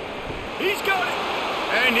 He's got it.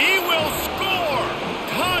 And he will score.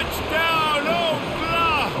 Touchdown,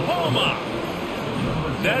 Oklahoma.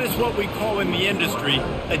 That is what we call in the industry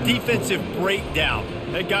a defensive breakdown.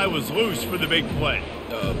 That guy was loose for the big play.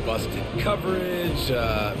 Busted coverage,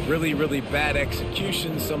 really, really bad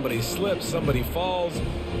execution. Somebody slips, somebody falls.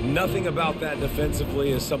 Nothing about that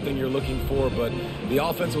defensively is something you're looking for, but the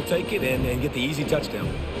offense will take it and get the easy touchdown.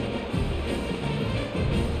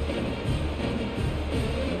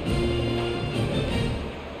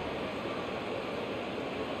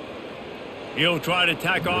 He'll try to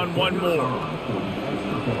tack on one more.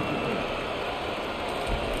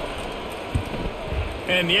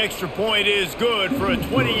 And the extra point is good for a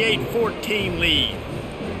 28-14 lead.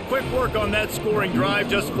 Quick work on that scoring drive,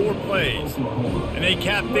 just 4 plays. And they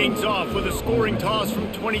cap things off with a scoring toss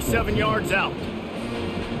from 27 yards out.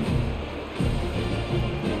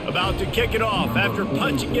 About to kick it off after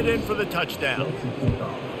punching it in for the touchdown.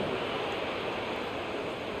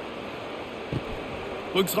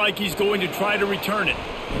 Looks like he's going to try to return it.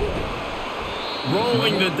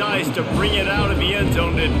 Rolling the dice to bring it out of the end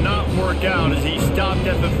zone did not work out as he stopped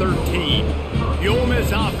at the 13. The Ole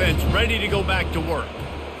Miss offense ready to go back to work.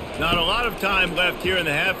 Not a lot of time left here in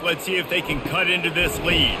the half. Let's see if they can cut into this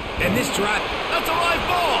lead. And this drive, that's a live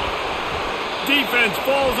ball. Defense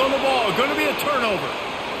falls on the ball. Going to be a turnover.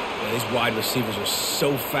 Yeah, these wide receivers are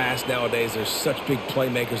so fast nowadays. They're such big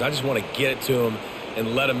playmakers. I just want to get it to them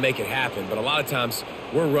and let him make it happen. But a lot of times,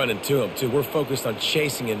 we're running to him, too. We're focused on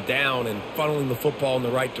chasing him down and funneling the football in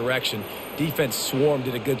the right direction. Defense swarm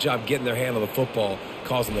did a good job getting their hand on the football,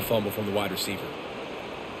 causing the fumble from the wide receiver.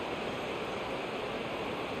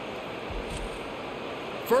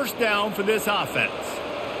 First down for this offense.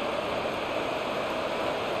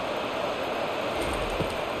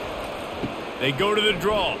 They go to the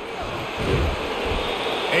draw.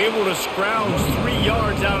 Able to scrounge 3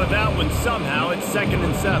 yards out of that one somehow. It's 2nd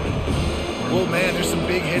and 7. Well, man, there's some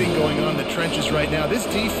big hitting going on in the trenches right now. This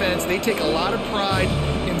defense, they take a lot of pride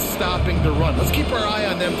in stopping the run. Let's keep our eye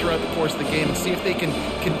on them throughout the course of the game and see if they can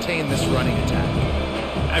contain this running attack.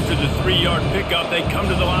 After the 3-yard pickup, they come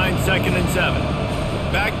to the line, 2nd and 7.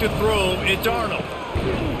 Back to throw, it's Arnold.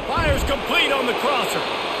 Fires complete on the crosser.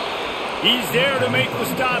 He's there to make the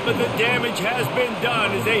stop, but the damage has been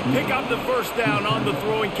done as they pick up the first down on the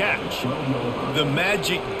throw and catch. The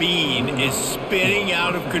magic bean is spinning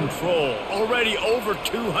out of control. Already over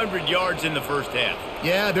 200 yards in the first half.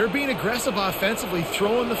 Yeah, they're being aggressive offensively,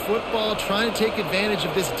 throwing the football, trying to take advantage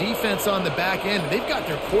of this defense on the back end. They've got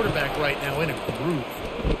their quarterback right now in a groove.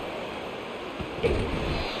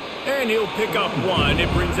 And he'll pick up 1.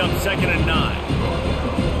 It brings up 2nd and 9.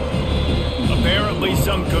 Apparently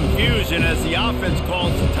some confusion as the offense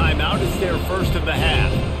calls the timeout. It's their first of the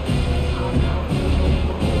half.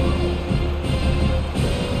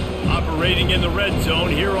 Operating in the red zone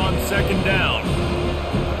here on 2nd down.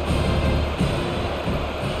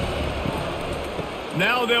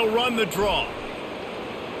 Now they'll run the draw.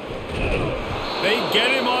 They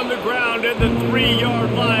get him on the ground at the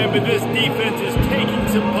 3-yard line, but this defense is taking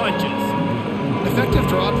some punches. Effective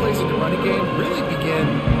draw plays in the running game really begin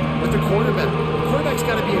with the quarterback. The quarterback's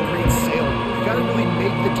got to be a great sailor. You got to really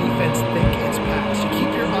make the defense think it's pass. You keep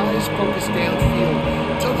your eyes focused downfield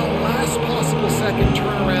until the last possible second,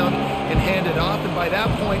 turn around and hand it off. And by that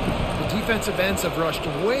point, the defensive ends have rushed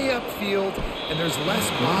way upfield, and there's less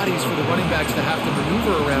bodies for the running backs to have to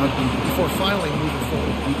maneuver around before finally moving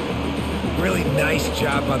forward. Really nice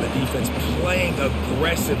job by the defense, playing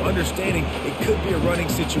aggressive, understanding it could be a running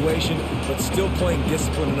situation, but still playing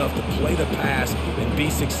disciplined enough to play the pass and be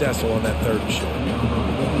successful on that 3rd and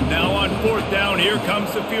short. Now on 4th down, here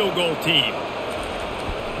comes the field goal team.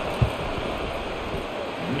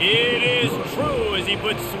 It is true as he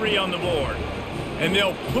puts 3 on the board. And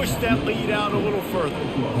they'll push that lead out a little further.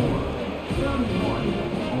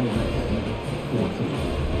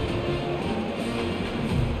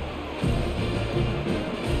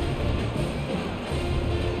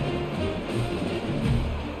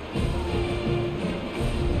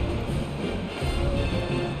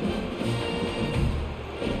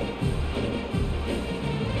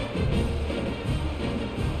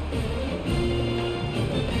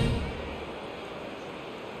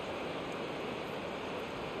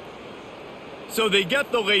 So they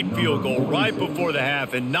get the late field goal right before the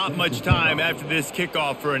half, and not much time after this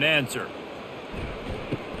kickoff for an answer.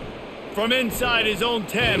 From inside his own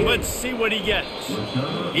 10, let's see what he gets.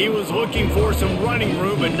 He was looking for some running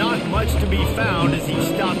room, but not much to be found as he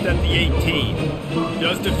stopped at the 18.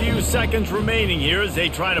 Just a few seconds remaining here as they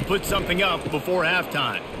try to put something up before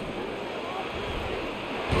halftime.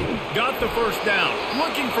 Got the first down,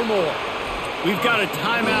 looking for more. We've got a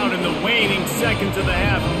timeout in the waning seconds of the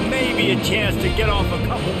half. Maybe a chance to get off a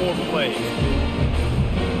couple more plays.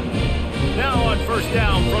 Now on first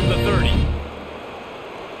down from the 30.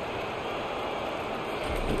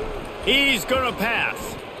 He's going to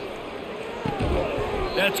pass.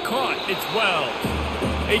 That's caught. It's Wells.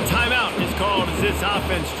 A timeout is called as this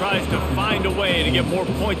offense tries to find a way to get more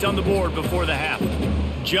points on the board before the half.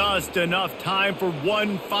 Just enough time for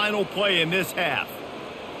one final play in this half.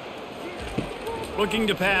 Looking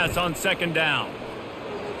to pass on second down.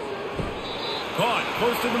 Caught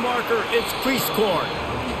close to the marker. It's Priestcorn.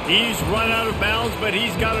 He's run out of bounds, but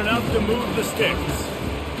he's got enough to move the sticks.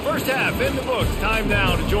 First half in the books. Time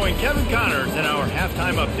now to join Kevin Connors in our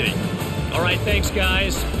halftime update. All right, thanks,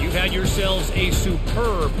 guys. You've had yourselves a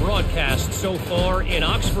superb broadcast so far in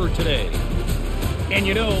Oxford today. And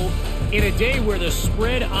you know, in a day where the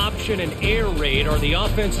spread option and air raid are the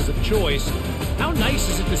offenses of choice, how nice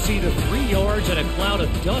is it to see the 3 yards and a cloud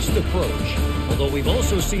of dust approach? Although we've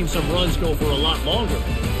also seen some runs go for a lot longer.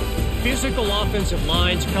 Physical offensive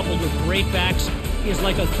lines coupled with great backs is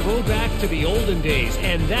like a throwback to the olden days,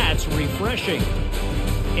 and that's refreshing.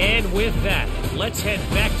 And with that, let's head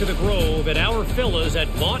back to the Grove at our Fellas at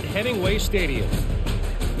Vaught Hemingway Stadium.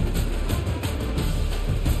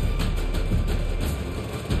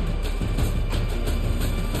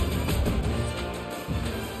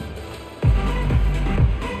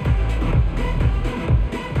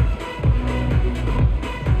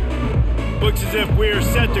 Looks as if we're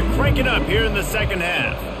set to crank it up here in the second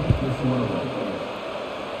half.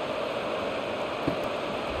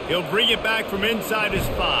 He'll bring it back from inside his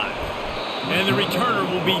 5. And the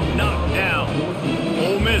returner will be knocked down.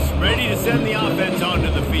 Ole Miss ready to send the offense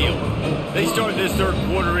onto the field. They start this third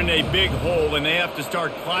quarter in a big hole, and they have to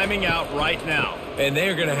start climbing out right now. And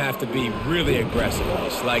they're going to have to be really aggressive.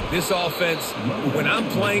 Like this offense, when I'm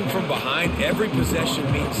playing from behind, every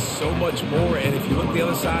possession means so much more. And if you look the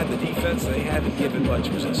other side, the defense, they haven't given much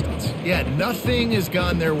resistance. Yeah, nothing has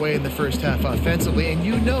gone their way in the first half offensively. And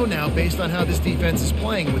you know now, based on how this defense is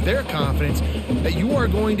playing with their confidence, that you are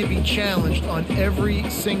going to be challenged on every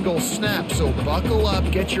single snap. So buckle up,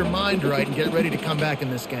 get your mind right, and get ready to come back in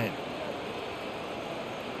this game.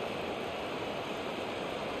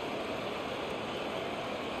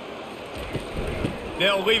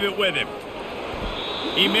 They'll leave it with him.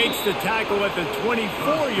 He makes the tackle at the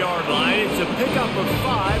 24-yard line. It's a pickup of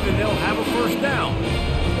 5, and they'll have a first down.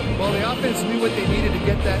 Well, the offense knew what they needed to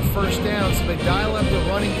get that first down, so they dial up the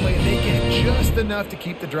running play, and they get just enough to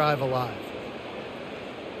keep the drive alive.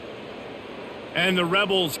 And the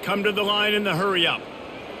Rebels come to the line in the hurry-up.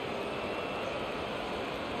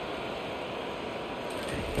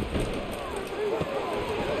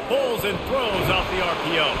 Pulls and throws off the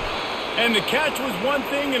RPO. And the catch was one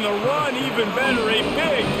thing, and the run even better. A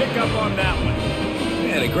big pickup on that one.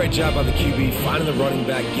 Man, a great job by the QB, finding the running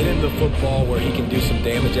back, get him the football where he can do some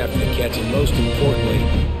damage after the catch, and most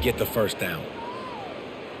importantly, get the first down.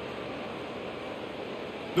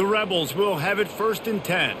 The Rebels will have it 1st and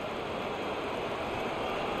 10.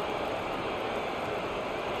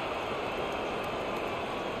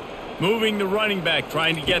 Moving the running back,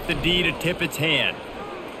 trying to get the D to tip its hand.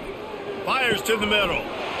 Fires to the middle.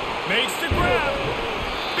 Makes the grab.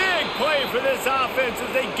 Big play for this offense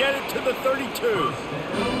as they get it to the 32.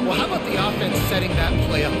 Well, how about the offense setting that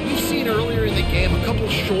play up? We've seen earlier in the game a couple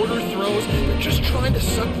shorter throws. They're just trying to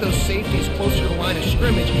suck those safeties closer to the line of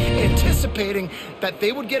scrimmage, anticipating that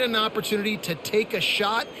they would get an opportunity to take a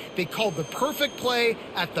shot. They called the perfect play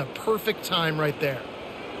at the perfect time right there.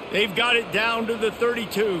 They've got it down to the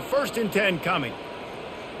 32. 1st and 10 coming.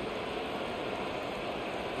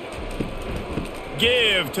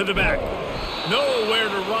 Give to the back. Nowhere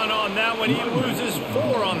to run on that one. He loses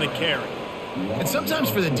 4 on the carry. And sometimes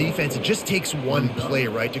for the defense, it just takes one play,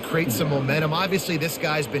 right, to create some momentum. Obviously, this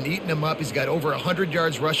guy's been eating him up. He's got over 100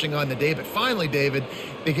 yards rushing on the day. But finally, David,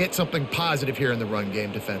 they get something positive here in the run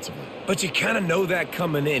game defensively. But you kind of know that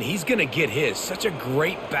coming in. He's going to get his. Such a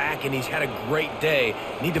great back, and he's had a great day.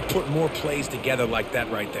 Need to put more plays together like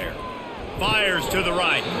that right there. Fires to the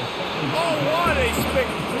right. Oh, what a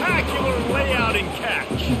spectacular layout and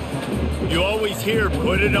catch. You always hear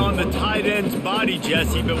put it on the tight end's body,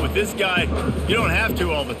 Jesse, but with this guy, you don't have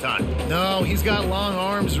to all the time. No, he's got long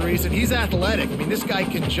arms, Reese, and he's athletic. I mean, this guy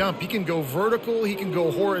can jump. He can go vertical. He can go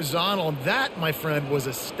horizontal. And that, my friend, was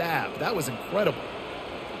a stab. That was incredible.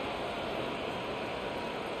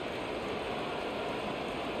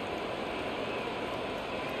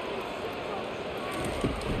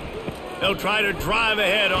 They'll try to drive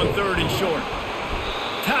ahead on 3rd and short.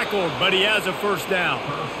 Tackled, but he has a first down.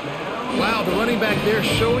 Wow, the running back there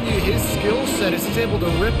showing you his skill set as he's able to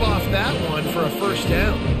rip off that one for a first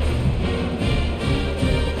down.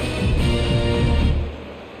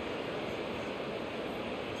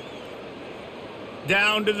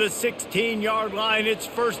 Down to the 16-yard line. It's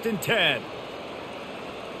 1st and 10.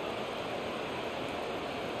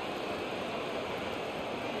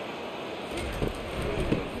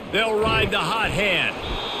 They'll ride the hot hand.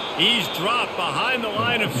 He's dropped behind the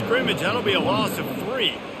line of scrimmage. That'll be a loss of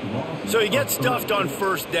 3. So he gets stuffed on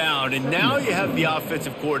 1st down, and now you have the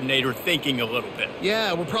offensive coordinator thinking a little bit.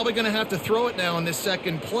 Yeah, we're probably going to have to throw it now on this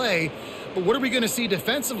second play. But what are we going to see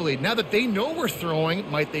defensively? Now that they know we're throwing,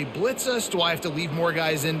 might they blitz us? Do I have to leave more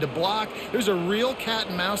guys in to block? There's a real cat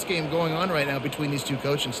and mouse game going on right now between these two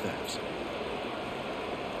coaching staffs.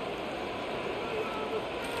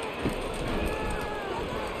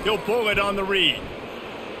 He'll pull it on the read.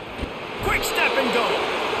 Quick step and go.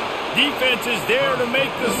 Defense is there to make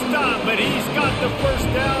the stop, but he's got the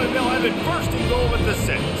 1st down, and they'll have it 1st and goal at the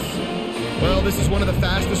 6. Well, this is one of the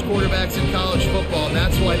fastest quarterbacks in college football, and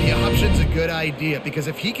that's why the option's a good idea. Because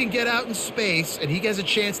if he can get out in space and he has a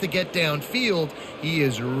chance to get downfield, he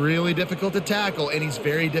is really difficult to tackle, and he's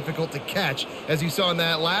very difficult to catch, as you saw in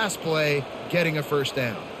that last play, getting a 1st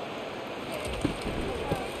down.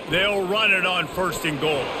 They'll run it on 1st and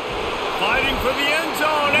goal. Fighting for the end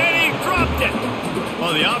zone, and he dropped it.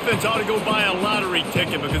 Well, the offense ought to go buy a lottery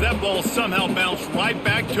ticket because that ball somehow bounced right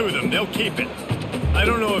back to them. They'll keep it. I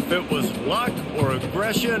don't know if it was luck or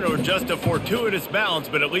aggression or just a fortuitous bounce,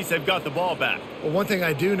 but at least they've got the ball back. Well, one thing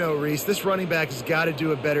I do know, Reese, this running back has got to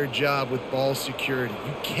do a better job with ball security.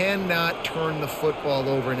 You cannot turn the football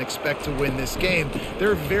over and expect to win this game.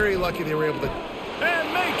 They're very lucky they were able to.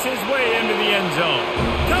 And makes his way into the end zone.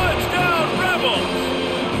 Touchdown, Rebels!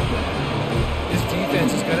 This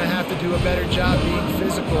defense is going to have to do a better job being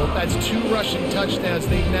physical. That's 2 rushing touchdowns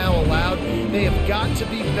they've now allowed. They have got to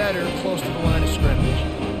be better close to the line of scrimmage.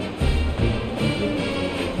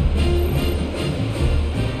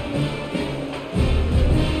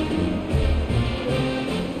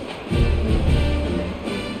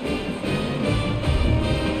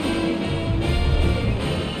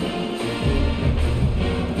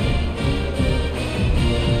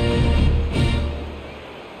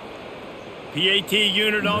 PAT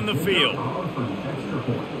unit on the field.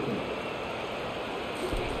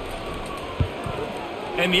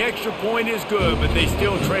 And the extra point is good, but they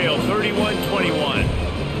still trail 31-21.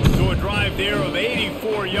 So a drive there of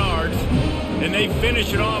 84 yards, and they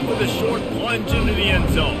finish it off with a short plunge into the end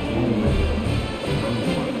zone.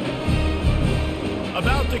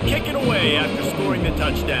 About to kick it away after scoring the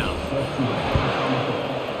touchdown.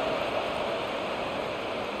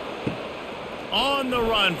 On the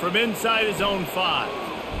run from inside his own 5.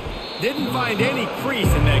 Didn't find any crease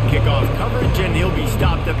in that kickoff coverage, and he'll be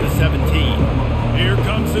stopped at the 17. Here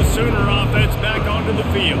comes the Sooner offense back onto the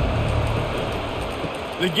field.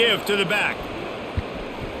 The give to the back.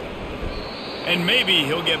 And maybe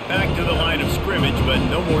he'll get back to the line of scrimmage, but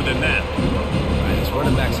no more than that. Right, his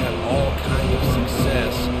running backs have all kinds of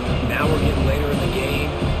success. Now we're getting later in the game.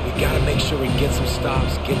 We got to make sure we get some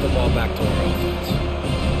stops, get the ball back to our offense.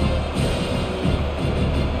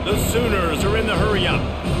 The Sooners are in the hurry-up.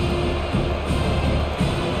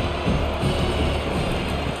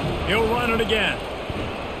 He'll run it again.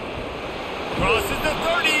 Crosses the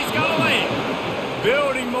 30. He's got a lane.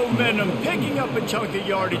 Building momentum, picking up a chunk of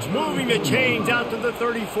yardage, moving the chains out to the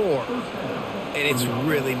 34. And it's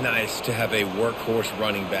really nice to have a workhorse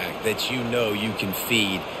running back that you know you can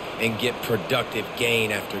feed and get productive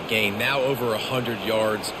gain after gain. Now over 100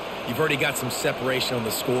 yards. You've already got some separation on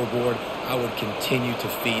the scoreboard. I would continue to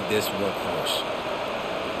feed this workhorse.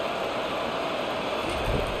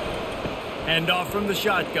 Hand off from the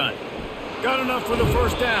shotgun. Got enough for the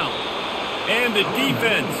 1st down. And the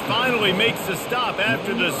defense finally makes the stop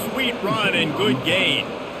after the sweet run and good gain.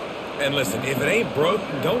 And listen, if it ain't broke,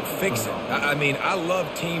 don't fix it. I mean, I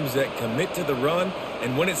love teams that commit to the run,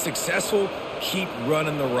 and when it's successful, keep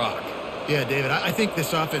running the rock. Yeah, David, I think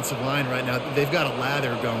this offensive line right now, they've got a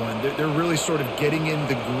lather going. They're really sort of getting in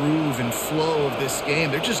the groove and flow of this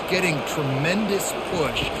game. They're just getting tremendous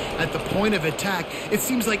push at the point of attack. It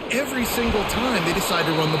seems like every single time they decide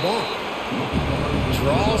to run the ball.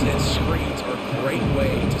 Draws and screens are a great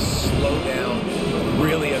way to slow down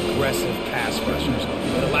really aggressive pass rushers.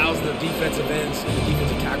 It allows the defensive ends and the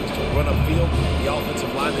defensive tackles to run upfield. The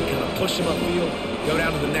offensive linemen kind of push them upfield, go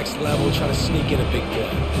down to the next level, try to sneak in a big play.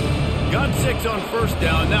 Got 6 on 1st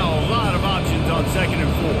down. Now a lot of options on 2nd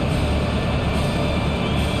and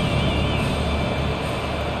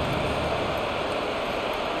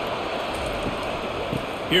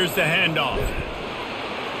 4. Here's the handoff.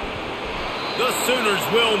 The Sooners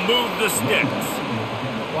will move the sticks.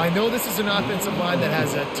 Well, I know this is an offensive line that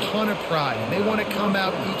has a ton of pride, and they want to come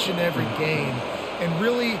out each and every game and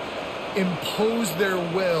really impose their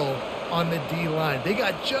will on the D-line. They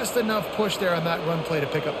got just enough push there on that run play to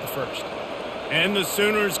pick up the first. And the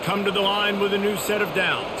Sooners come to the line with a new set of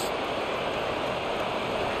downs.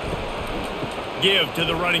 Give to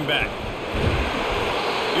the running back.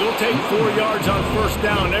 He'll take 4 yards on first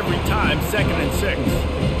down every time, 2nd and 6.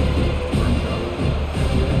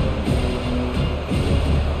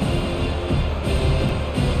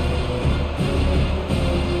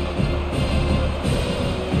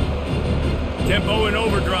 Tempo in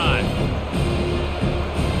overdrive.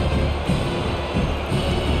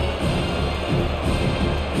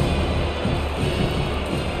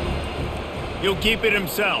 He'll keep it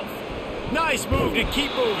himself. Nice move to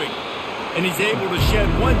keep moving. And he's able to shed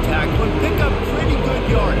 1 tackle and pick up pretty good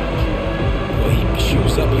yardage. Well, he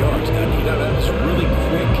chews up yards. That was really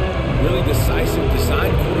quick, really decisive.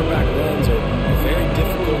 Design quarterback runs are very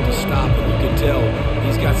difficult to stop, and you can tell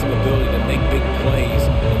he's got some ability to make big plays.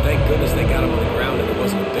 And thank goodness they got him on the ground and it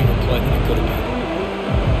wasn't a bigger play than it could have been.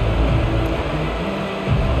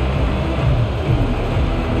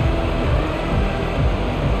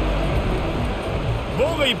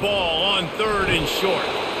 Bully ball on 3rd and short.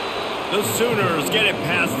 The Sooners get it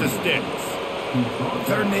past the sticks.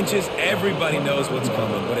 3rd and inches, everybody knows what's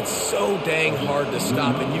coming, but it's so dang hard to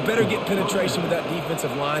stop. And you better get penetration with that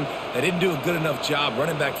defensive line. They didn't do a good enough job.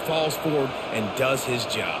 Running back falls forward and does his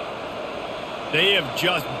job. They have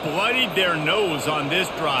just bloodied their nose on this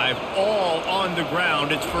drive, all on the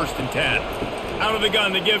ground. It's 1st and 10. Out of the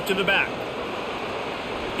gun, the give to the back.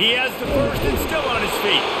 He has the first and still on his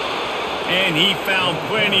feet. And he found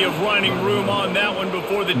plenty of running room on that one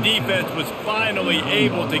before the defense was finally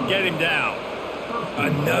able to get him down.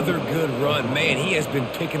 Another good run. Man, he has been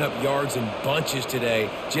picking up yards in bunches today.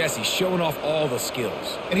 Jesse showing off all the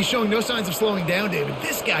skills. And he's showing no signs of slowing down, David.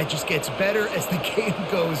 This guy just gets better as the game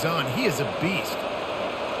goes on. He is a beast.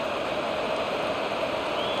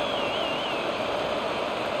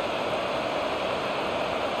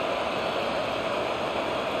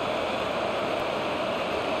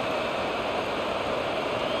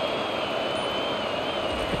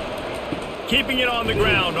 Keeping it on the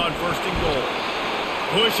ground on 1st and goal.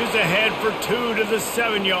 Pushes ahead for 2 to the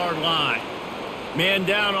 7-yard line. Man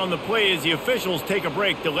down on the play as the officials take a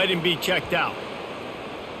break to let him be checked out.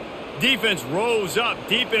 Defense rose up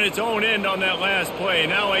deep in its own end on that last play.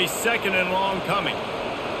 Now a 2nd and long coming.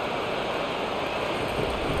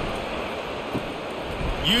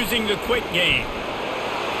 Using the quick game.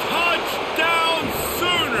 Touchdown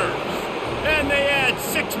Sooners! And they add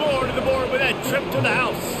 6 more to the board with that trip to the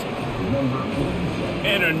house.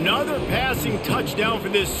 And another passing touchdown for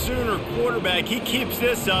this Sooner quarterback. He keeps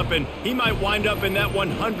this up, and he might wind up in that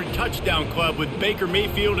 100 touchdown club with Baker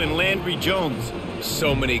Mayfield and Landry Jones.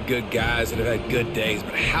 So many good guys that have had good days,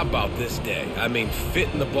 but how about this day? I mean,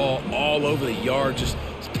 fitting the ball all over the yard, just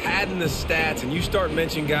padding the stats, and you start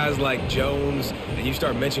mentioning guys like Jones, and you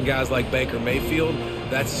start mentioning guys like Baker Mayfield,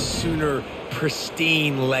 that's Sooner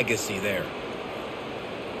pristine legacy there.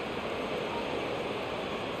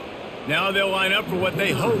 Now they'll line up for what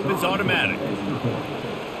they hope is automatic.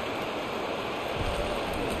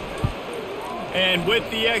 And with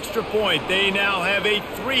the extra point, they now have a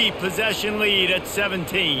 3-possession lead at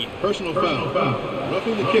 17. Personal foul.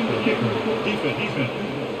 Roughing the kicker. Defense.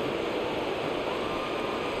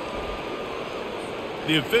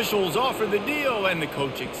 The officials offer the deal, and the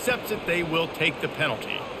coach accepts it. They will take the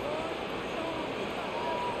penalty.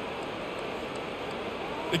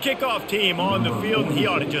 The kickoff team on the field, and he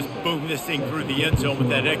ought to just boom this thing through the end zone with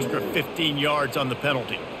that extra 15 yards on the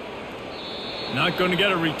penalty. Not going to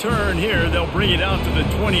get a return here. They'll bring it out to the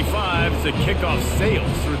 25 as the kickoff sails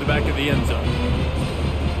through the back of the end zone.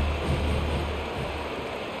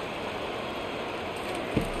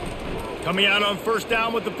 Coming out on 1st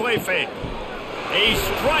down with the play fake. A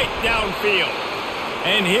strike downfield.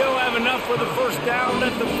 And he'll have enough for the 1st down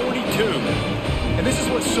at the 42. And this is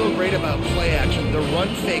what's so great about play action. The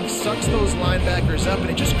run fake sucks those linebackers up, and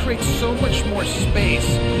it just creates so much more space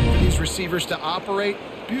for these receivers to operate.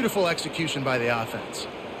 Beautiful execution by the offense.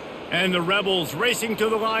 And the Rebels racing to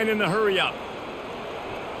the line in the hurry up.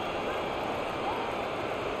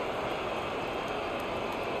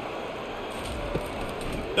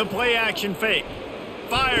 The play action fake.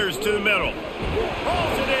 Fires to the middle.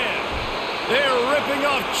 Pulls it in. They're ripping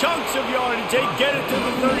off chunks of yardage. They get it to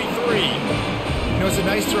the 33. You know, it's a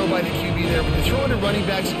nice throw by the QB there. When you're throwing to running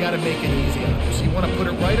backs, you got to make it easy on them. So you want to put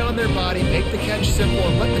it right on their body, make the catch simple,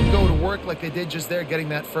 and let them go to work like they did just there, getting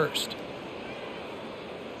that first.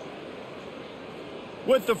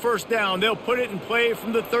 With the 1st down, they'll put it in play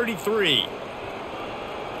from the 33.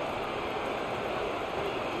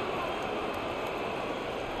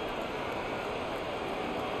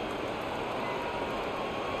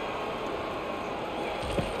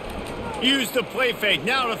 Use the play fake.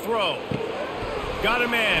 Now to throw. Got a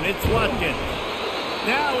man. It's Watkins.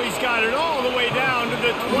 Now he's got it all the way down to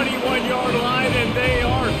the 21-yard line, and they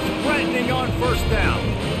are threatening on first down.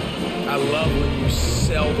 I love when you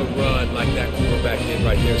sell the run like that quarterback did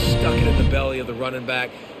right there. Stuck it in the belly of the running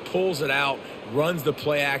back, pulls it out, runs the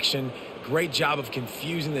play action. Great job of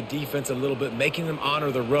confusing the defense a little bit, making them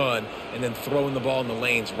honor the run, and then throwing the ball in the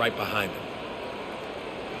lanes right behind them.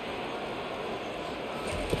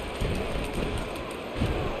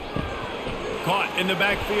 Caught in the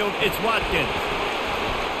backfield, it's Watkins.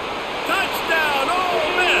 Touchdown,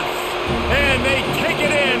 Ole Miss! And they take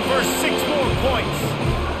it in for 6 more points.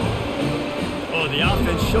 Oh, the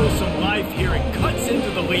offense shows some life here and cuts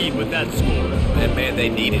into the lead with that score. And, man, they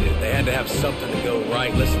needed it. They had to have something to go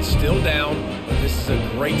right. Listen, still down, but this is a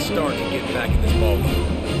great start to getting back in this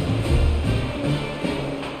ballgame.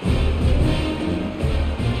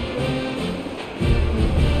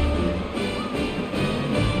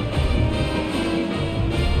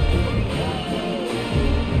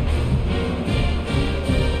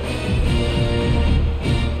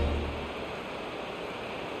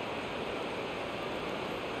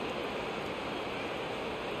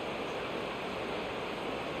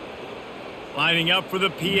 Lining up for the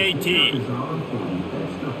PAT.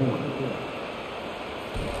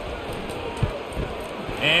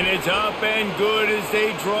 And it's up and good as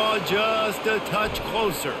they draw just a touch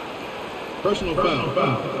closer. Personal foul.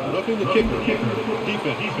 Roughing the kicker.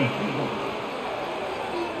 Defense.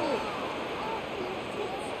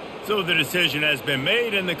 So the decision has been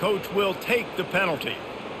made, and the coach will take the penalty.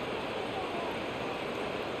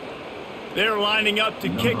 They're lining up to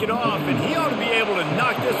kick it off, and he ought to be able to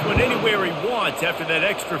knock this one anywhere he wants after that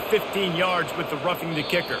extra 15 yards with the roughing the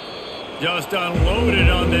kicker. Just unloaded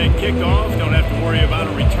on that kickoff. Don't have to worry about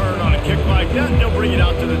a return on a kick like that. They'll bring it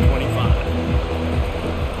out to the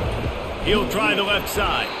 25. He'll try the left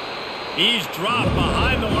side. He's dropped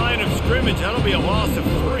behind the line of scrimmage. That'll be a loss of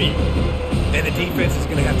 3. And the defense is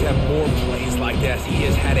going to have more plays like that. He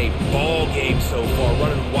has had a ball game so far,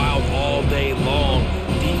 running wild all day long.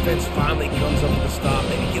 Defense finally comes up with a stop.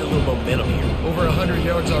 Maybe get a little momentum here. Over 100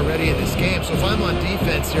 yards already in this game. So if I'm on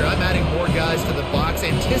defense here, I'm adding more guys to the box,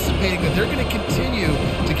 anticipating that they're going to continue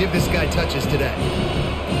to give this guy touches today.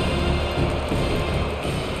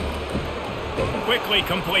 Quickly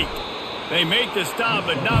complete. They make the stop,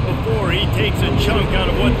 but not before he takes a chunk out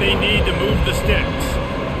of what they need to move the sticks.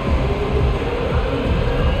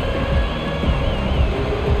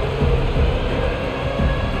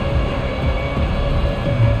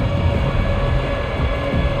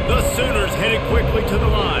 The Sooners headed quickly to the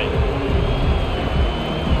line.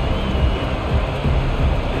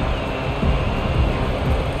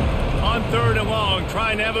 On 3rd and long,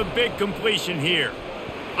 trying to have a big completion here.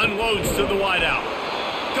 Unloads to the wideout.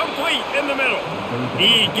 Complete in the middle.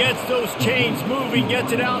 He gets those chains moving,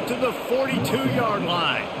 gets it out to the 42-yard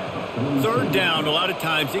line. 3rd down, a lot of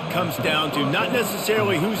times it comes down to not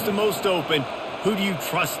necessarily who's the most open, who do you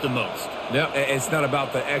trust the most? No, it's not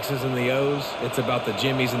about the X's and the O's. It's about the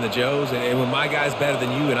Jimmies and the Joes. And when my guy's better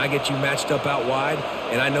than you and I get you matched up out wide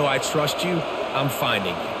and I know I trust you, I'm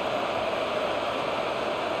finding you.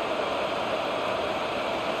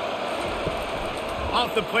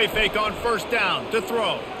 Off the play fake on 1st down to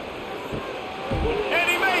throw. And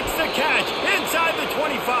he makes the catch inside the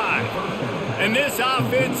 25. And this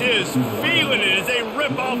offense is feeling it as they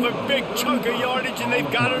rip off a big chunk of yardage, and they've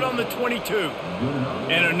got it on the 22.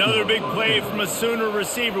 And another big play from a Sooner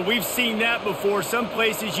receiver. We've seen that before. Some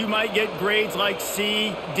places you might get grades like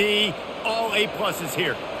C, D, all A-pluses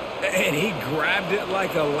here. And he grabbed it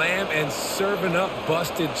like a lamb and serving up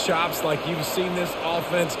busted chops like you've seen this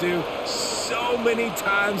offense do so many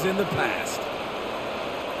times in the past.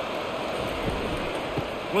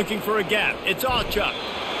 Looking for a gap. It's Allchuck.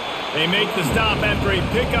 They make the stop after a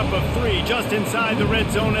pickup of 3 just inside the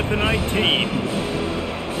red zone at the 19.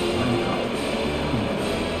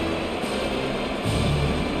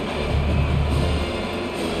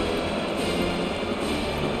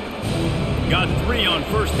 Got 3 on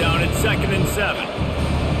 1st down at 2nd and 7.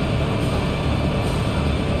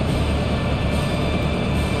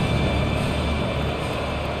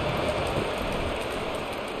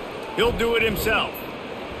 He'll do it himself.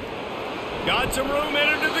 Got some room,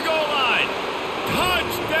 entered to the goal line.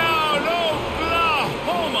 Touchdown,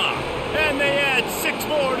 Oklahoma! And they add 6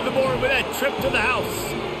 more to the board with that trip to the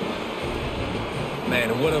house.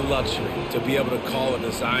 Man, what a luxury to be able to call a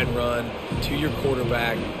design run to your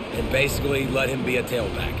quarterback and basically let him be a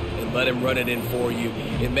tailback and let him run it in for you.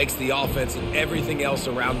 It makes the offense and everything else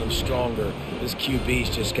around them stronger. This QB's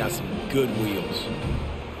just got some good wheels.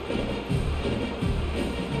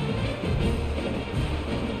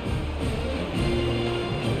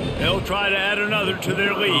 They'll try to add another to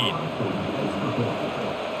their lead.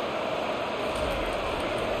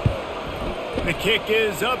 The kick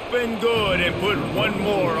is up and good and put one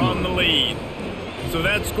more on the lead. So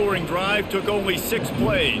that scoring drive took only 6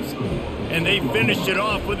 plays. And they finished it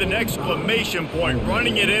off with an exclamation point,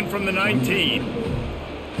 running it in from the 19.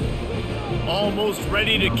 Almost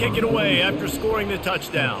ready to kick it away after scoring the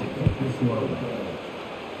touchdown.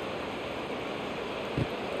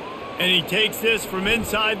 And he takes this from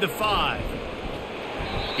inside the 5.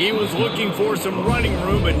 He was looking for some running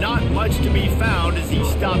room, but not much to be found as he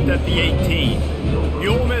stopped at the 18. The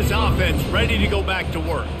Ole Miss offense ready to go back to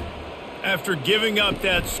work. After giving up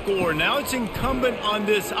that score, now it's incumbent on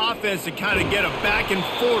this offense to kind of get a back and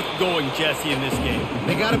forth going, Jesse, in this game.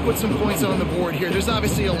 They got to put some points on the board here. There's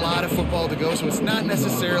obviously a lot of football to go, so it's not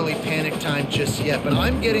necessarily panic time just yet, but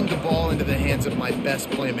I'm getting the ball into the hands of my best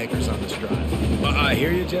playmakers on this drive. Well, I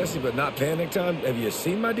hear you, Jesse, but not panic time. Have you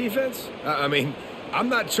seen my defense? I mean, I'm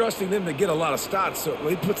not trusting them to get a lot of stops, so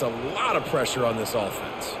it puts a lot of pressure on this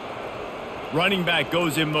offense. Running back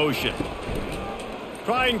goes in motion.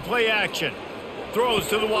 Trying play action. Throws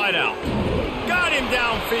to the wideout. Got him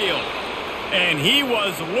downfield. And he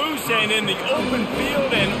was loose and in the open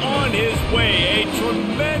field and on his way. A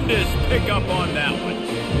tremendous pickup on that one.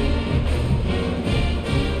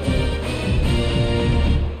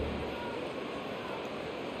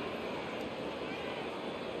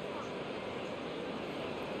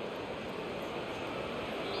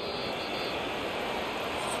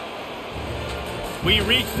 We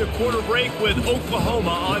reach the quarter break with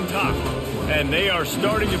Oklahoma on top. And they are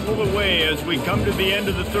starting to pull away as we come to the end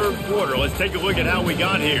of the third quarter. Let's take a look at how we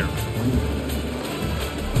got here.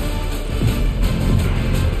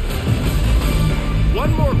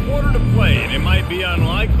 One more quarter to play, and it might be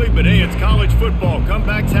unlikely, but hey, it's college football.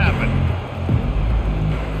 Comebacks happen.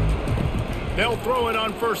 They'll throw it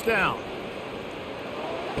on first down.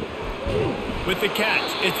 With the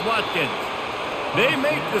catch, it's Watkins. They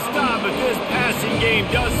make the stop, but this passing game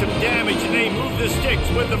does some damage, and they move the sticks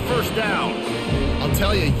with the first down. I'll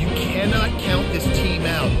tell you, you cannot count this team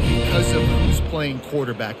out because of who's playing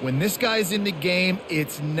quarterback. When this guy's in the game,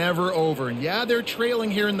 it's never over. And yeah, they're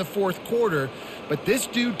trailing here in the fourth quarter, but this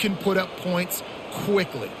dude can put up points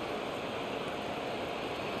quickly.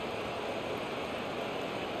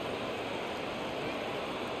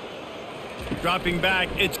 Dropping back,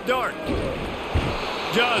 it's Dart.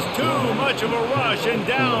 Just too much of a rush, and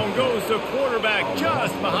down goes the quarterback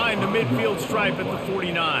just behind the midfield stripe at the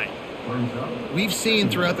 49. We've seen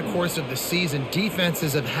throughout the course of the season,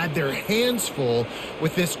 defenses have had their hands full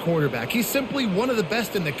with this quarterback. He's simply one of the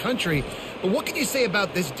best in the country. But what can you say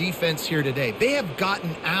about this defense here today? They have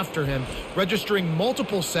gotten after him, registering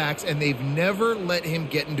multiple sacks, and they've never let him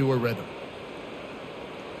get into a rhythm.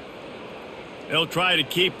 They'll try to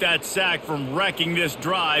keep that sack from wrecking this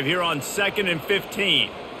drive here on 2nd and 15.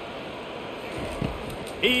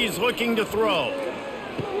 He's looking to throw.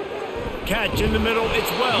 Catch in the middle, it's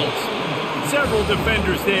Wells. Several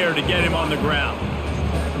defenders there to get him on the ground.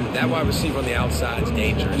 That wide receiver on the outside is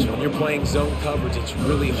dangerous. When you're playing zone coverage, it's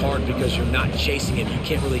really hard because you're not chasing him. You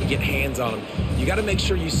can't really get hands on him. You got to make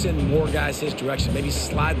sure you send more guys his direction. Maybe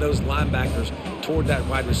slide those linebackers toward that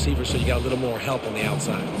wide receiver so you got a little more help on the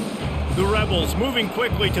outside. The Rebels moving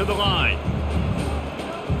quickly to the line.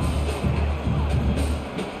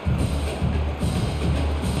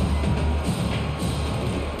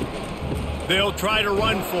 They'll try to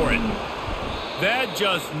run for it. That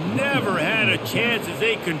just never had a chance as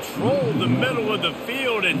they controlled the middle of the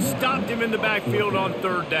field and stopped him in the backfield on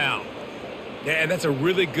third down. Yeah, and that's a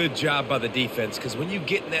really good job by the defense because when you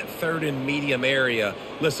get in that third and medium area,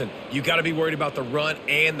 listen, you got to be worried about the run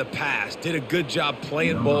and the pass. Did a good job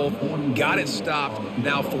playing both, got it stopped,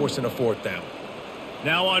 now forcing a fourth down.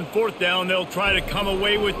 Now on fourth down, they'll try to come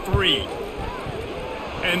away with 3.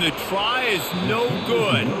 And the try is no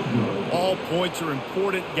good. All points are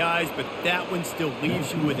important, guys, but that one still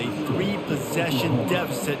leaves you with a 3-possession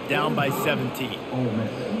deficit down by 17.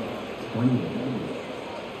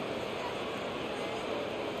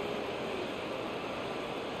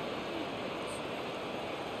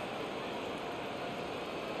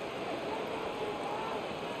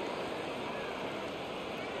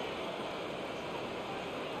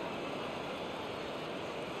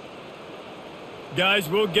 Guys,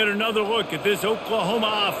 we'll get another look at this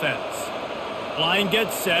Oklahoma offense. Line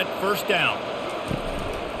gets set, first down.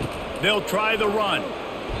 They'll try the run.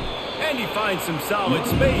 And he finds some solid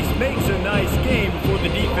space, makes a nice game before the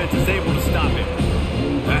defense is able to stop him.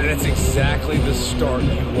 That's exactly the start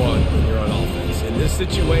you want when you're on offense. In this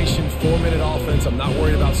situation, 4-minute offense, I'm not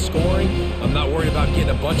worried about scoring. I'm not worried about getting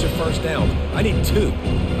a bunch of first downs. I need 2.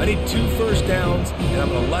 I need 2 first downs, and I'm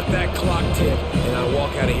going to let that clock tick, and I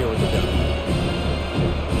walk out of here with the W.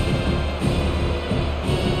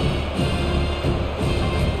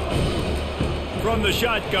 From the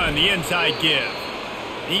shotgun, the inside give.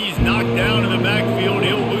 He's knocked down in the backfield.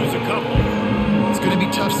 He'll lose a couple. It's going to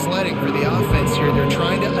be tough sledding for the offense here. They're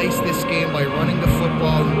trying to ice this game by running the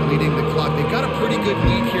football and bleeding the clock. They've got a pretty good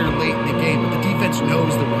lead here late in the game, but the defense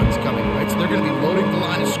knows the run's coming, right? So they're going to be loading the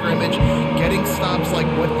line of scrimmage, getting stops like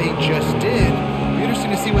what they just did. It'll be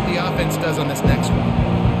interesting to see what the offense does on this next one.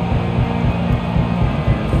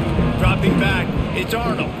 Dropping back, it's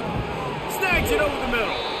Arnold. Snags it over the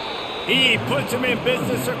middle. He puts him in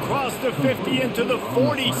business across the 50 into the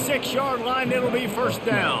 46-yard line. It'll be first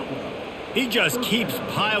down. He just keeps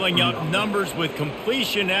piling up numbers with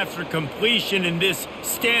completion after completion in this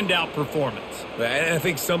standout performance. And I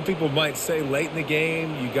think some people might say late in the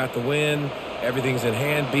game, you got the win, everything's in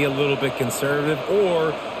hand, be a little bit conservative,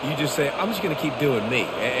 or you just say, I'm just going to keep doing me.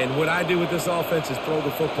 And what I do with this offense is throw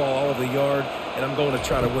the football all over the yard, and I'm going to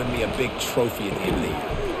try to win me a big trophy at the end of the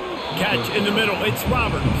year. Catch in the middle, it's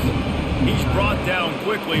Roberts. He's brought down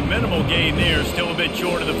quickly, minimal gain there, still a bit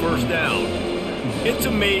short of the first down. It's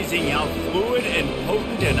amazing how fluid and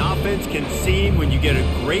potent an offense can seem when you get a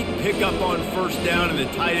great pickup on first down, and the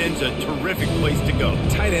tight end's a terrific place to go.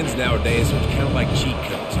 Tight ends nowadays are kind of like cheat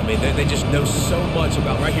codes. I mean, they just know so much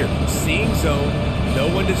about, right here, seeing zone, know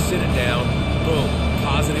when to sit it down, boom,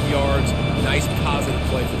 positive yards, nice positive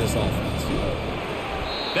play for this offense.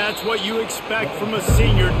 That's what you expect from a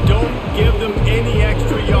senior. Don't give them any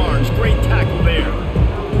extra yards. Great tackle there.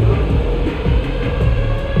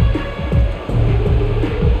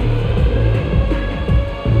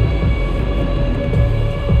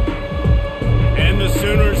 And the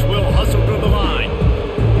Sooners will hustle to the line.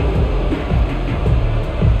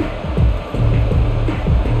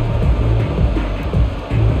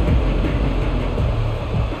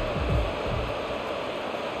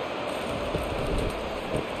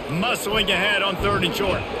 Muscling ahead on 3rd and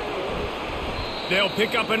short. They'll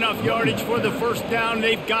pick up enough yardage for the first down.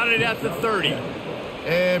 They've got it at the 30.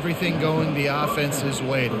 Everything going the offense's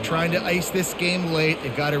way. They're trying to ice this game late.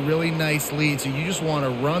 They've got a really nice lead, so you just want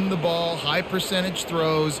to run the ball, high percentage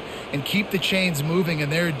throws, and keep the chains moving,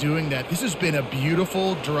 and they're doing that. This has been a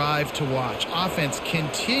beautiful drive to watch. Offense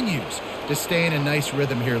continues to stay in a nice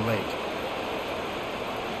rhythm here late.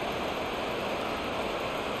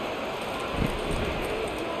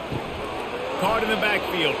 Caught in the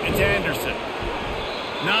backfield, it's Anderson.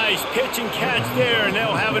 Nice pitch and catch there, and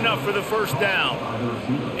they'll have enough for the first down.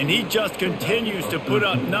 And he just continues to put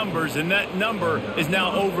up numbers, and that number is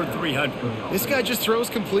now over 300. This guy just throws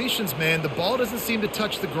completions, man. The ball doesn't seem to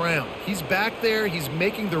touch the ground. He's back there. He's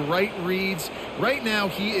making the right reads. Right now,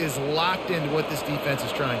 he is locked into what this defense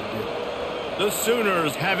is trying to do. The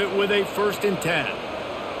Sooners have it with a 1st and 10.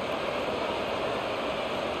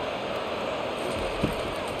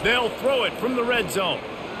 They'll throw it from the red zone.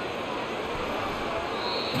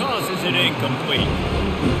 Tosses it incomplete.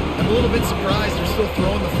 I'm a little bit surprised they're still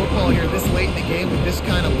throwing the football here this late in the game with this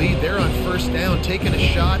kind of lead. They're on first down, taking a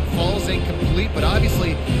shot, falls incomplete, but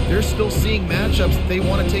obviously they're still seeing matchups that they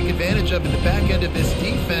want to take advantage of in the back end of this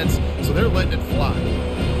defense, so they're letting it fly.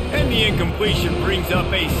 And the incompletion brings up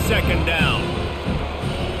a 2nd down.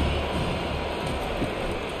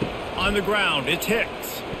 On the ground, it's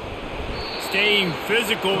Hicks. Staying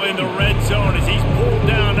physical in the red zone as he's pulled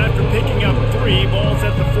down after picking up 3 balls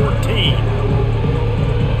at the 14.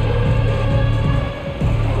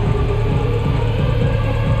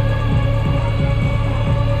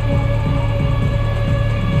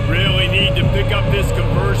 Really need to pick up this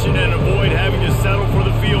conversion and avoid having to settle for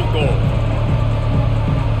the field goal.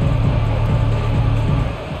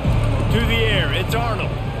 To the air, it's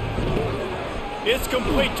Arnold. It's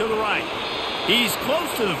complete to the right. He's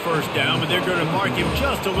close to the first down, but they're going to mark him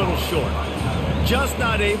just a little short. Just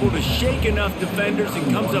not able to shake enough defenders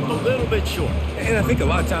and comes up a little bit short. And I think a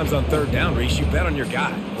lot of times on 3rd down, Reese, you bet on your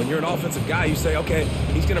guy. When you're an offensive guy, you say, okay,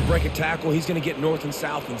 he's going to break a tackle, he's going to get north and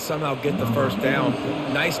south and somehow get the first down.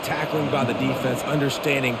 Nice tackling by the defense,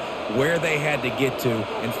 understanding where they had to get to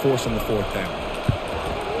and forcing the 4th down.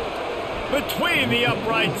 Between the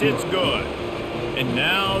uprights, it's good. And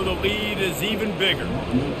now the lead is even bigger.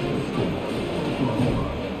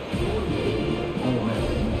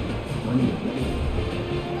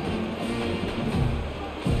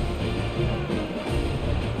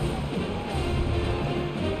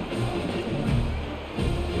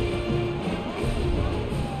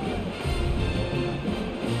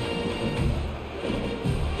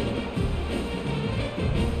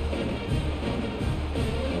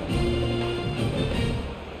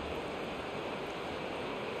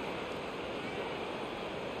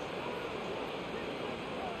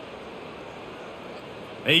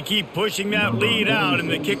 They keep pushing that lead out, and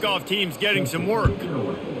the kickoff team's getting some work.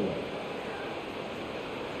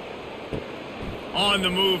 On the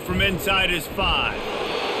move from inside his 5.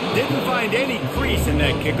 Didn't find any crease in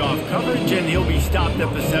that kickoff coverage, and he'll be stopped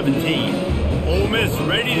at the 17. Ole Miss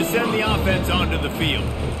ready to send the offense onto the field.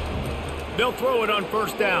 They'll throw it on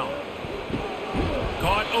first down.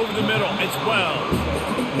 Caught over the middle. It's Wells.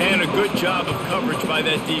 And a good job of coverage by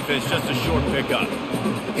that defense. Just a short pickup.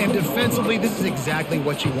 And defensively, this is exactly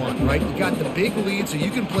what you want, right? You got the big lead, so you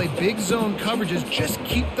can play big zone coverages. Just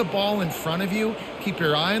keep the ball in front of you. Keep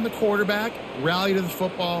your eye on the quarterback. Rally to the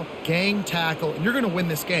football. Gang tackle. And you're going to win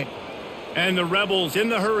this game. And the Rebels in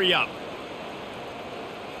the hurry up.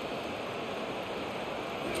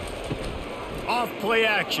 Off play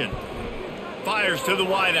action. Fires to the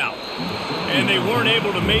wideout. And they weren't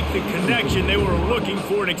able to make the connection. They were looking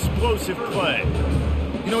for an explosive play.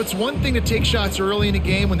 You know, it's one thing to take shots early in a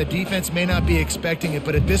game when the defense may not be expecting it,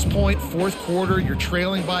 but at this point, fourth quarter, you're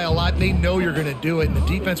trailing by a lot. They know you're going to do it, and the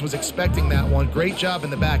defense was expecting that one. Great job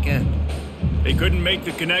in the back end. They couldn't make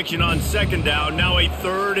the connection on second down. Now a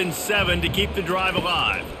 3rd and 7 to keep the drive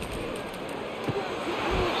alive.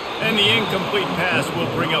 And the incomplete pass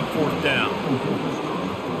will bring up 4th down.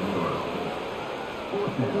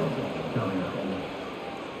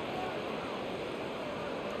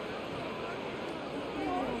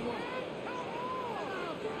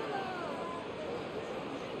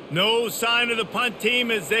 No sign of the punt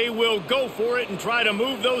team as they will go for it and try to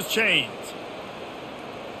move those chains.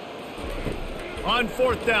 On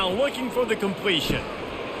 4th down, looking for the completion.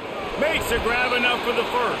 Makes a grab enough for the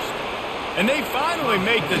first. And they finally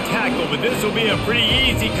make the tackle, but this will be a pretty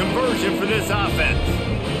easy conversion for this offense.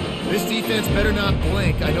 This defense better not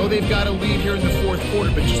blink. I know they've got a lead here in the fourth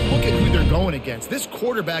quarter, but just look at who they're going against. This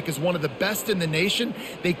quarterback is one of the best in the nation.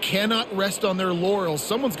 They cannot rest on their laurels.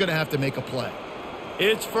 Someone's going to have to make a play.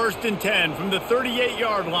 It's 1st and 10 from the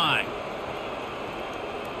 38-yard line.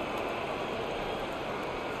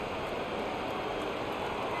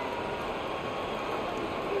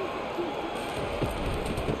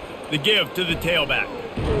 The give to the tailback.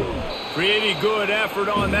 Pretty good effort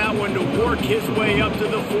on that one to work his way up to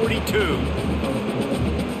the 42.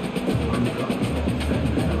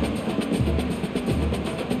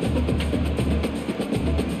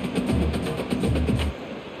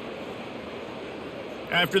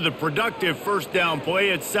 After the productive first down play,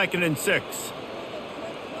 it's 2nd and 6.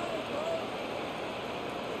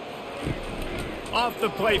 Off the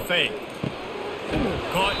play fake.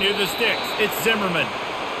 Caught near the sticks. It's Zimmerman.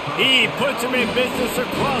 He puts him in business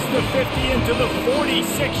across the 50 into the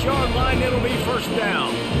 46-yard line. It'll be 1st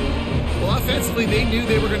down. Well, offensively, they knew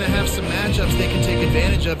they were going to have some matchups they can take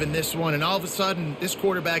advantage of in this one. And all of a sudden, this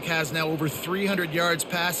quarterback has now over 300 yards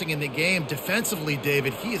passing in the game. Defensively,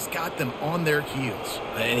 David, he has got them on their heels.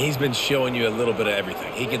 And he's been showing you a little bit of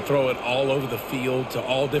everything. He can throw it all over the field to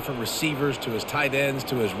all different receivers, to his tight ends,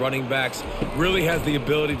 to his running backs. Really has the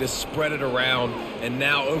ability to spread it around. And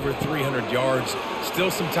now over 300 yards.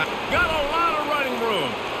 Still some time. Got a lot of running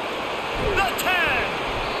room. The 10.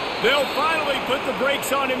 They'll finally put the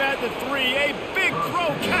brakes on him at the 3. A big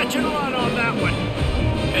throw, catch and run on that one.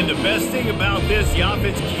 And the best thing about this, the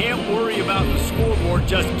offense can't worry about the scoreboard.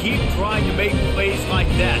 Just keep trying to make plays like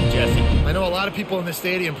that, Jesse. I know a lot of people in the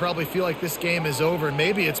stadium probably feel like this game is over, and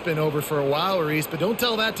maybe it's been over for a while, Reese, but don't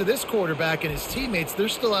tell that to this quarterback and his teammates. They're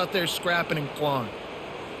still out there scrapping and clawing.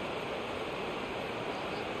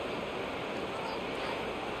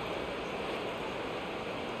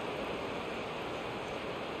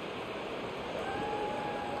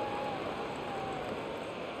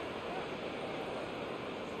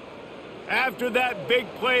 After that big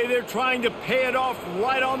play, they're trying to pay it off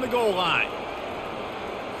right on the goal line.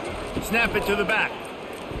 Snap it to the back.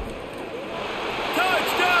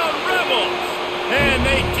 Touchdown, Rebels! And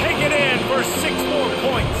they take it in for 6 more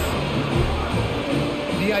points.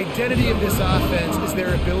 The identity of this offense is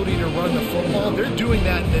their ability to run the football. They're doing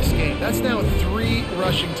that in this game. That's now 3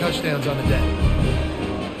 rushing touchdowns on the day.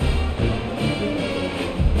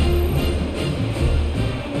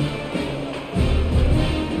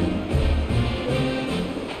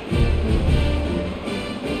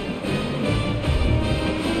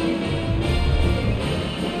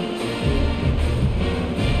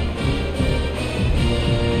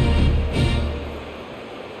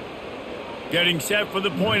 Getting set for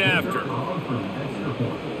the point after.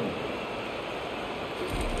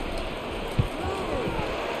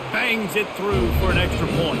 Bangs it through for an extra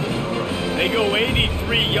point. They go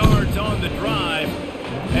 83 yards on the drive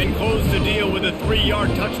and close the deal with a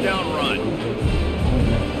 3-yard touchdown run.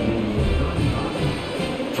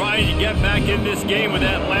 trying to get back in this game with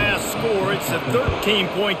that last score. It's a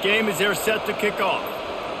 13-point game as they're set to kick off.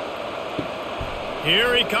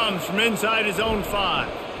 Here he comes from inside his own 5.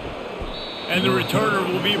 And the returner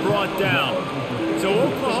will be brought down. So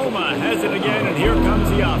Oklahoma has it again, and here comes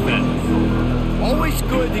the offense. Always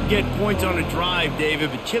good to get points on a drive,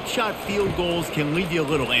 David, but chip shot field goals can leave you a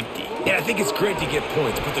little empty. Yeah, I think it's great to get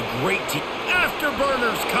points, but the great team...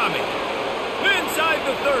 Afterburner's coming. Inside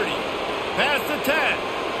the 30. Past the 10.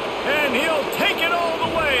 And he'll take it all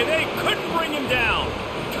the way. They couldn't bring him down.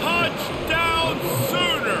 Touchdown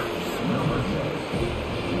Sooners.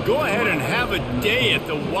 Go ahead and have a day at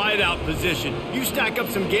the wideout position. You stack up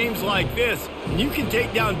some games like this, and you can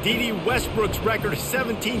take down D.D. Westbrook's record of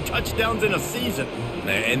 17 touchdowns in a season.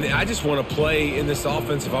 And I just want to play in this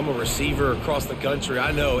offense. If I'm a receiver across the country,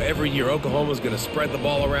 I know every year Oklahoma's going to spread the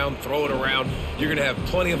ball around, throw it around. You're going to have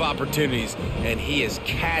plenty of opportunities, and he is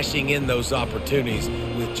cashing in those opportunities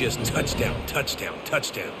with just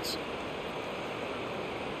touchdowns.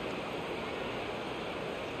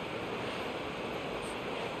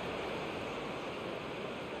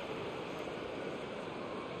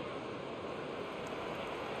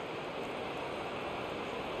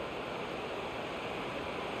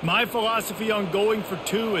 My philosophy on going for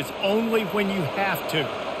 2 is only when you have to.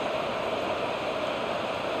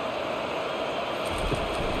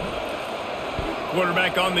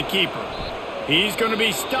 Quarterback on the keeper. He's going to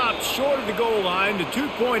be stopped short of the goal line. The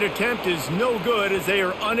 2-point attempt is no good as they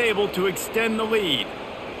are unable to extend the lead.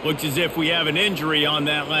 Looks as if we have an injury on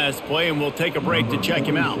that last play, and we'll take a break to check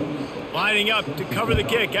him out. Lining up to cover the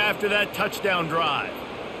kick after that touchdown drive.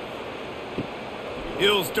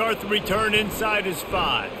 He'll start the return inside his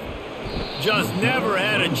 5. Just never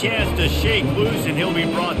had a chance to shake loose, and he'll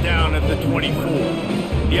be brought down at the 24.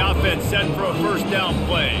 The offense set for a first down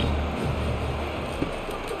play.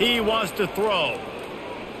 He wants to throw.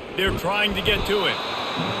 They're trying to get to it.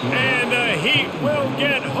 And the Heat will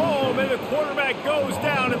get home, and the quarterback goes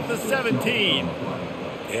down at the 17.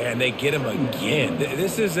 And they get him again.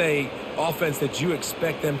 This is a offense that you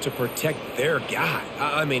expect them to protect their guy.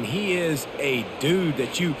 I mean, he is a dude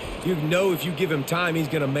that you know if you give him time, he's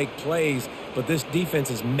going to make plays, but this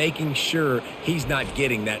defense is making sure he's not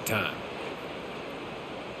getting that time.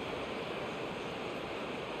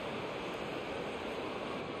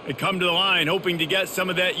 They come to the line hoping to get some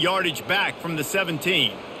of that yardage back from the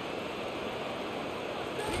 17.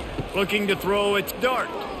 Looking to throw, it's Dart.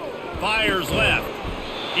 Fires left.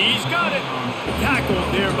 He's got it.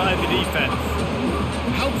 Tackled there by the defense.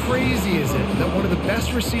 How crazy is it that one of the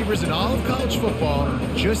best receivers in all of college football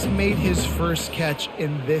just made his first catch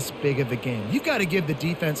in this big of a game? You've got to give the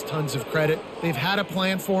defense tons of credit. They've had a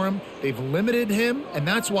plan for him. They've limited him, and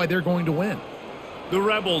that's why they're going to win. The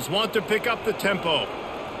Rebels want to pick up the tempo.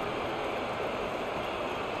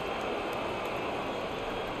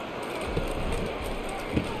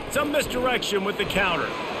 Some misdirection with the counter.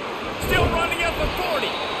 Still running at the 40.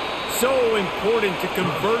 So important to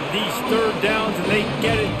convert these third downs, and they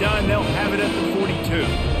get it done. They'll have it at the 42.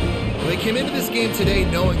 Well, they came into this game today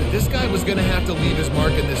knowing that this guy was going to have to leave his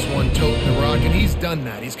mark in this one, toting the rock, and he's done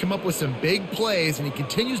that. He's come up with some big plays, and he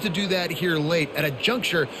continues to do that here late at a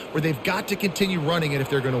juncture where they've got to continue running it if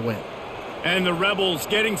they're going to win. And the Rebels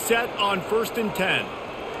getting set on 1st and 10.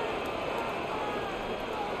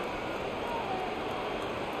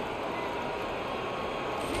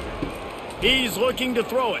 He's looking to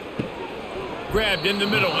throw it. Grabbed in the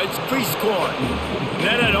middle. It's Prieskorn.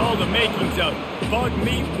 That had all the makings of bug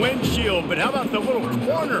meat windshield. But how about the little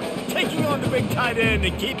corner taking on the big tight end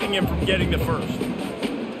and keeping him from getting the first?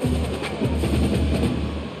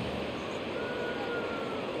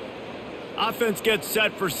 Offense gets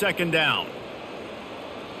set for 2nd down.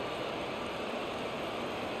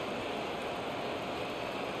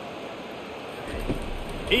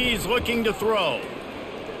 He's looking to throw.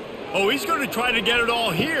 Oh, he's going to try to get it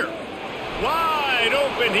all here. Wide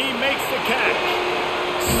open, he makes the catch.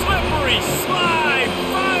 Slippery slide,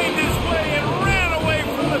 find his way and ran away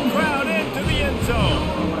from the crowd into the end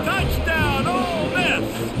zone. Touchdown, Ole Miss.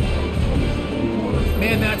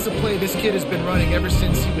 Man, that's a play this kid has been running ever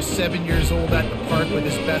since he was 7 years old at the park with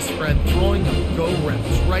his best friend, throwing the go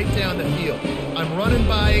routes right down the field. I'm running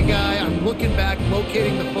by a guy, I'm looking back,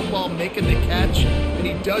 locating the football, making the catch, and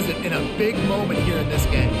he does it in a big moment here in this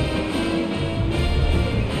game.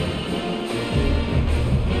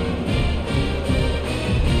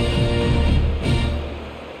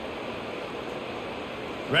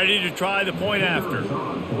 Ready to try the point after.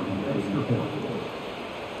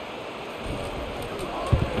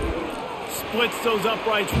 Splits those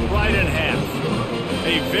uprights right in half.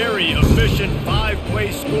 A very efficient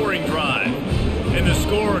 5-play scoring drive. And the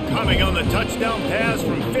score coming on the touchdown pass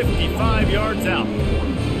from 55 yards out.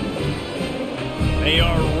 They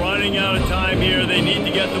are running out of time here. They need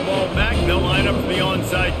to get the ball back. They'll line up for the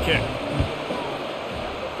onside kick.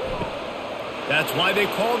 That's why they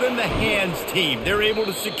call them the hands team. They're able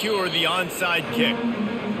to secure the onside kick.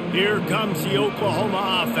 Here comes the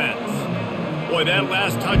Oklahoma offense. Boy, that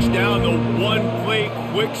last touchdown, the one-play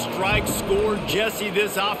quick strike score. Jesse,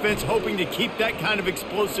 this offense hoping to keep that kind of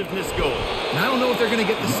explosiveness going. And I don't know if they're going to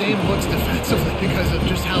get the same looks defensively because of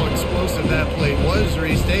just how explosive that play was,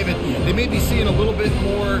 Reese. David, they may be seeing a little bit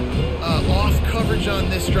more off coverage on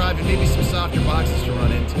this drive and maybe some softer boxes to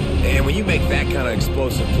run into. And when you make that kind of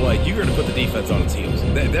explosive play, you're going to put the defense on its heels.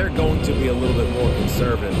 They're going to be a little bit more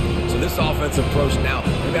conservative. So this offensive approach now,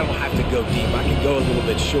 maybe I don't have to go deep. I can go a little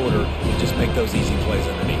bit shorter and just make those easy plays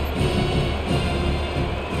underneath.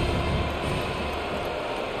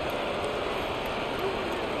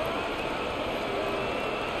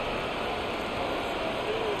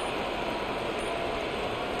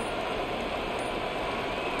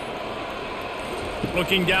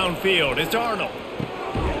 Looking downfield, it's Arnold.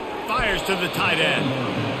 Fires to the tight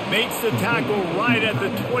end. Makes the tackle right at the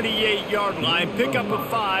 28-yard line. Pick up a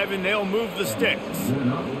 5, and they'll move the sticks.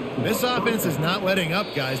 This offense is not letting up,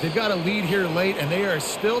 guys. They've got a lead here late, and they are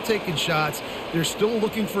still taking shots. They're still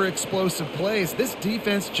looking for explosive plays. This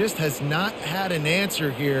defense just has not had an answer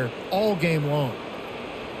here all game long.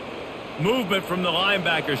 Movement from the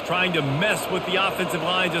linebackers trying to mess with the offensive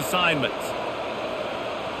line's assignments.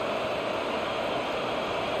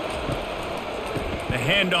 The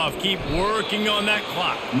handoff, keep working on that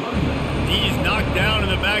clock. He's knocked down in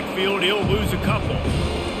the backfield. He'll lose a couple.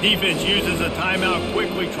 Defense uses a timeout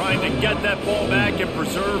quickly, trying to get that ball back and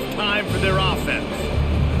preserve time for their offense.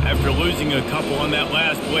 After losing a couple on that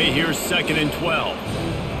last play, here's 2nd and 12.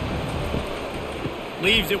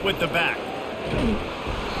 Leaves it with the back.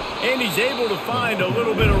 And he's able to find a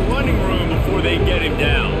little bit of running room before they get him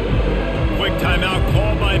down. Quick timeout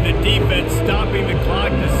called by the defense, stopping the clock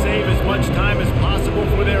to save as much time as possible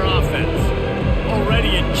for their offense.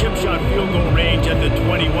 Already in chip shot field goal range at the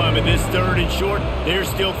 21, but this 3rd and short, they're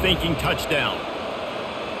still thinking touchdown.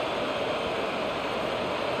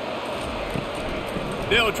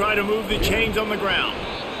 They'll try to move the chains on the ground.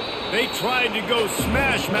 They tried to go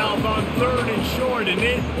smash mouth on 3rd and short, and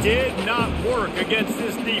it did not work against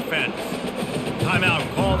this defense.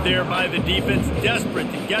 Timeout called there by the defense,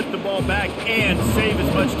 desperate to get the ball back and save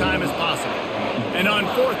as much time as possible. And on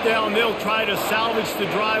 4th down, they'll try to salvage the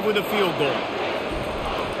drive with a field goal.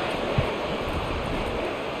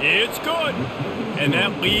 It's good. And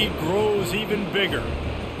that lead grows even bigger.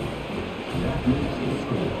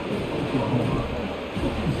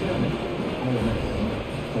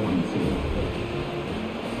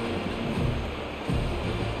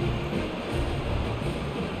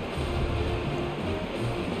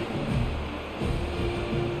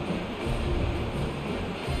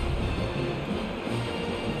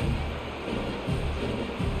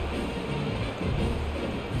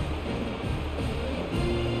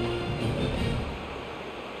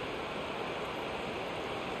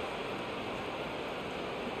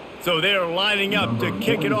 So they're lining up to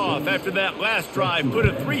kick it off after that last drive. Put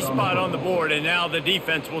a 3 spot on the board, and now the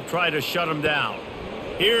defense will try to shut them down.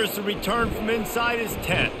 Here's the return from inside his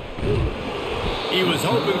 10. He was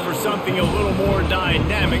hoping for something a little more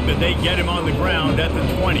dynamic, but they get him on the ground at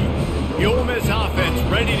the 20. The Ole Miss offense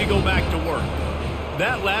ready to go back to work.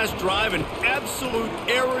 That last drive, an absolute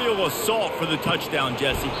aerial assault for the touchdown,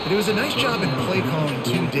 Jesse. But it was a nice job in play calling,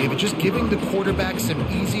 too, David, just giving the quarterback some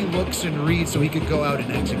easy looks and reads so he could go out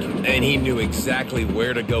and execute. And he knew exactly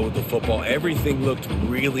where to go with the football. Everything looked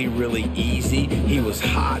really, really easy. He was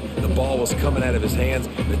hot. The ball was coming out of his hands.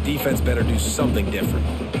 The defense better do something different.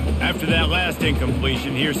 After that last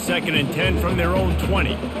incompletion, here's 2nd and 10 from their own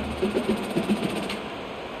 20.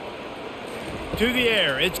 To the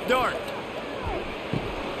air, it's Dart.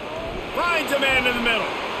 Finds a man in the middle.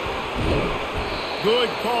 Good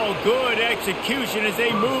call, good execution as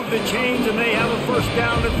they move the chains, and they have a 1st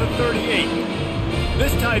down at the 38.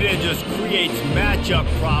 This tight end just creates matchup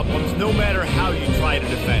problems no matter how you try to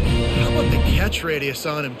defend him. How about the catch radius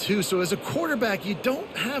on him, too? So as a quarterback, you don't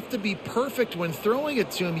have to be perfect when throwing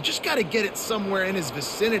it to him. You just got to get it somewhere in his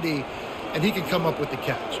vicinity, and he can come up with the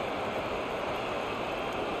catch.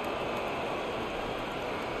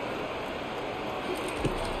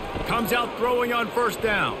 Comes out throwing on 1st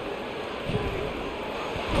down.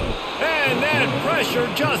 And that pressure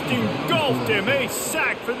just engulfed him. A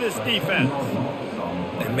sack for this defense.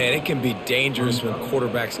 And, man, it can be dangerous when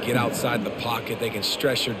quarterbacks get outside the pocket. They can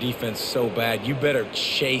stress your defense so bad. You better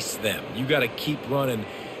chase them. You got to keep running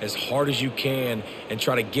as hard as you can and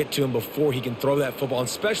try to get to him before he can throw that football, and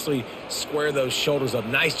especially square those shoulders up.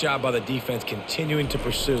 Nice job by the defense continuing to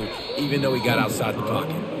pursue, even though he got outside the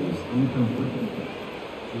pocket.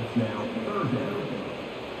 It's now third down.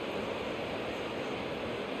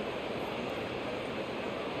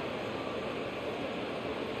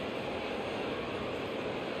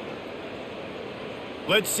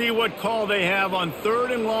 Let's see what call they have on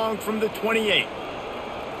 3rd and long from the 28.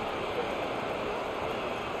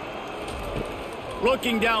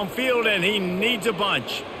 Looking downfield, and he needs a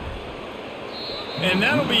bunch. And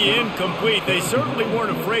that'll be incomplete. They certainly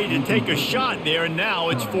weren't afraid to take a shot there, and now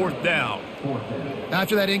it's 4th down.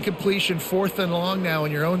 After that incompletion, 4th and long now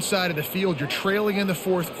on your own side of the field, you're trailing in the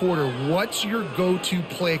 4th quarter. What's your go-to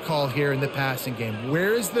play call here in the passing game?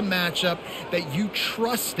 Where is the matchup that you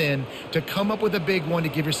trust in to come up with a big one to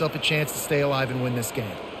give yourself a chance to stay alive and win this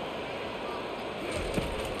game?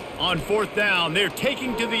 On 4th down, they're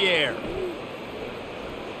taking to the air.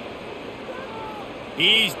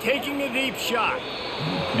 He's taking a deep shot.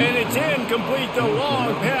 And it's incomplete. The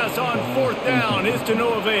long pass on 4th down is to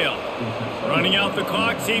no avail. Running out the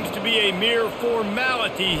clock seems to be a mere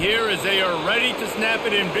formality here as they are ready to snap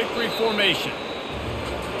it in victory formation.